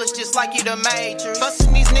lyrical bullets just like you the Matrix.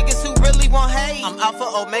 Busting these niggas who really want hate. I'm Alpha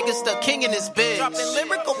Omega, stuck king in this bitch. Dropping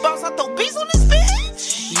lyrical bombs, I throw beats on this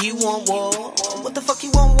bitch. You want war? What the fuck you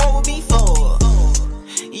want war with me for?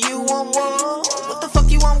 You want war? What the fuck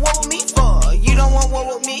you want war with me for? You don't want war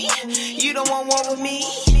with me? You don't want war with me?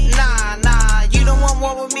 Nah, nah, you don't want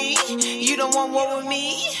war with me? You don't want war with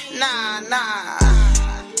me? Nah, nah.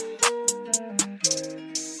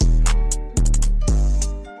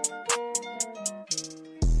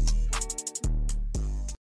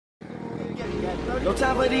 No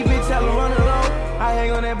time for these bitches, tell them run along. I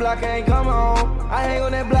hang on that block, I ain't coming home. I hang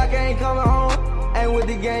on that block, I ain't coming home. Ain't with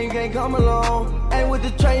the game, you can't come along. Ain't with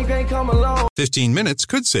the train, you can't come along. 15 minutes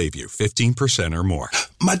could save you 15% or more.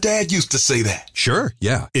 My dad used to say that. Sure,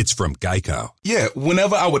 yeah. It's from Geico. Yeah,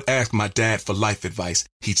 whenever I would ask my dad for life advice,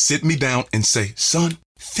 he'd sit me down and say, son,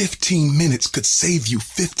 15 minutes could save you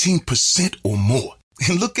 15% or more.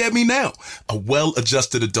 And look at me now, a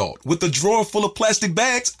well-adjusted adult with a drawer full of plastic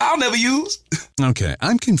bags I'll never use. Okay,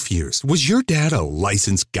 I'm confused. Was your dad a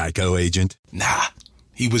licensed Geico agent? Nah,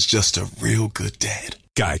 he was just a real good dad.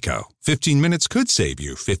 Geico. 15 minutes could save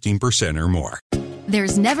you 15% or more.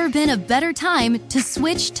 There's never been a better time to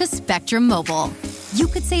switch to Spectrum Mobile. You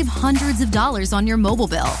could save hundreds of dollars on your mobile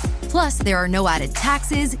bill. Plus, there are no added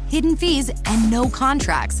taxes, hidden fees, and no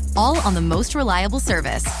contracts, all on the most reliable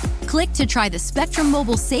service. Click to try the Spectrum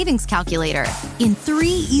Mobile Savings Calculator. In 3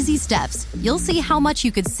 easy steps, you'll see how much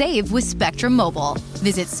you could save with Spectrum Mobile.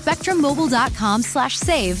 Visit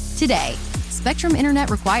spectrummobile.com/save today. Spectrum Internet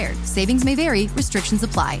required. Savings may vary. Restrictions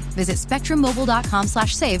apply. Visit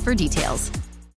spectrummobile.com/save for details.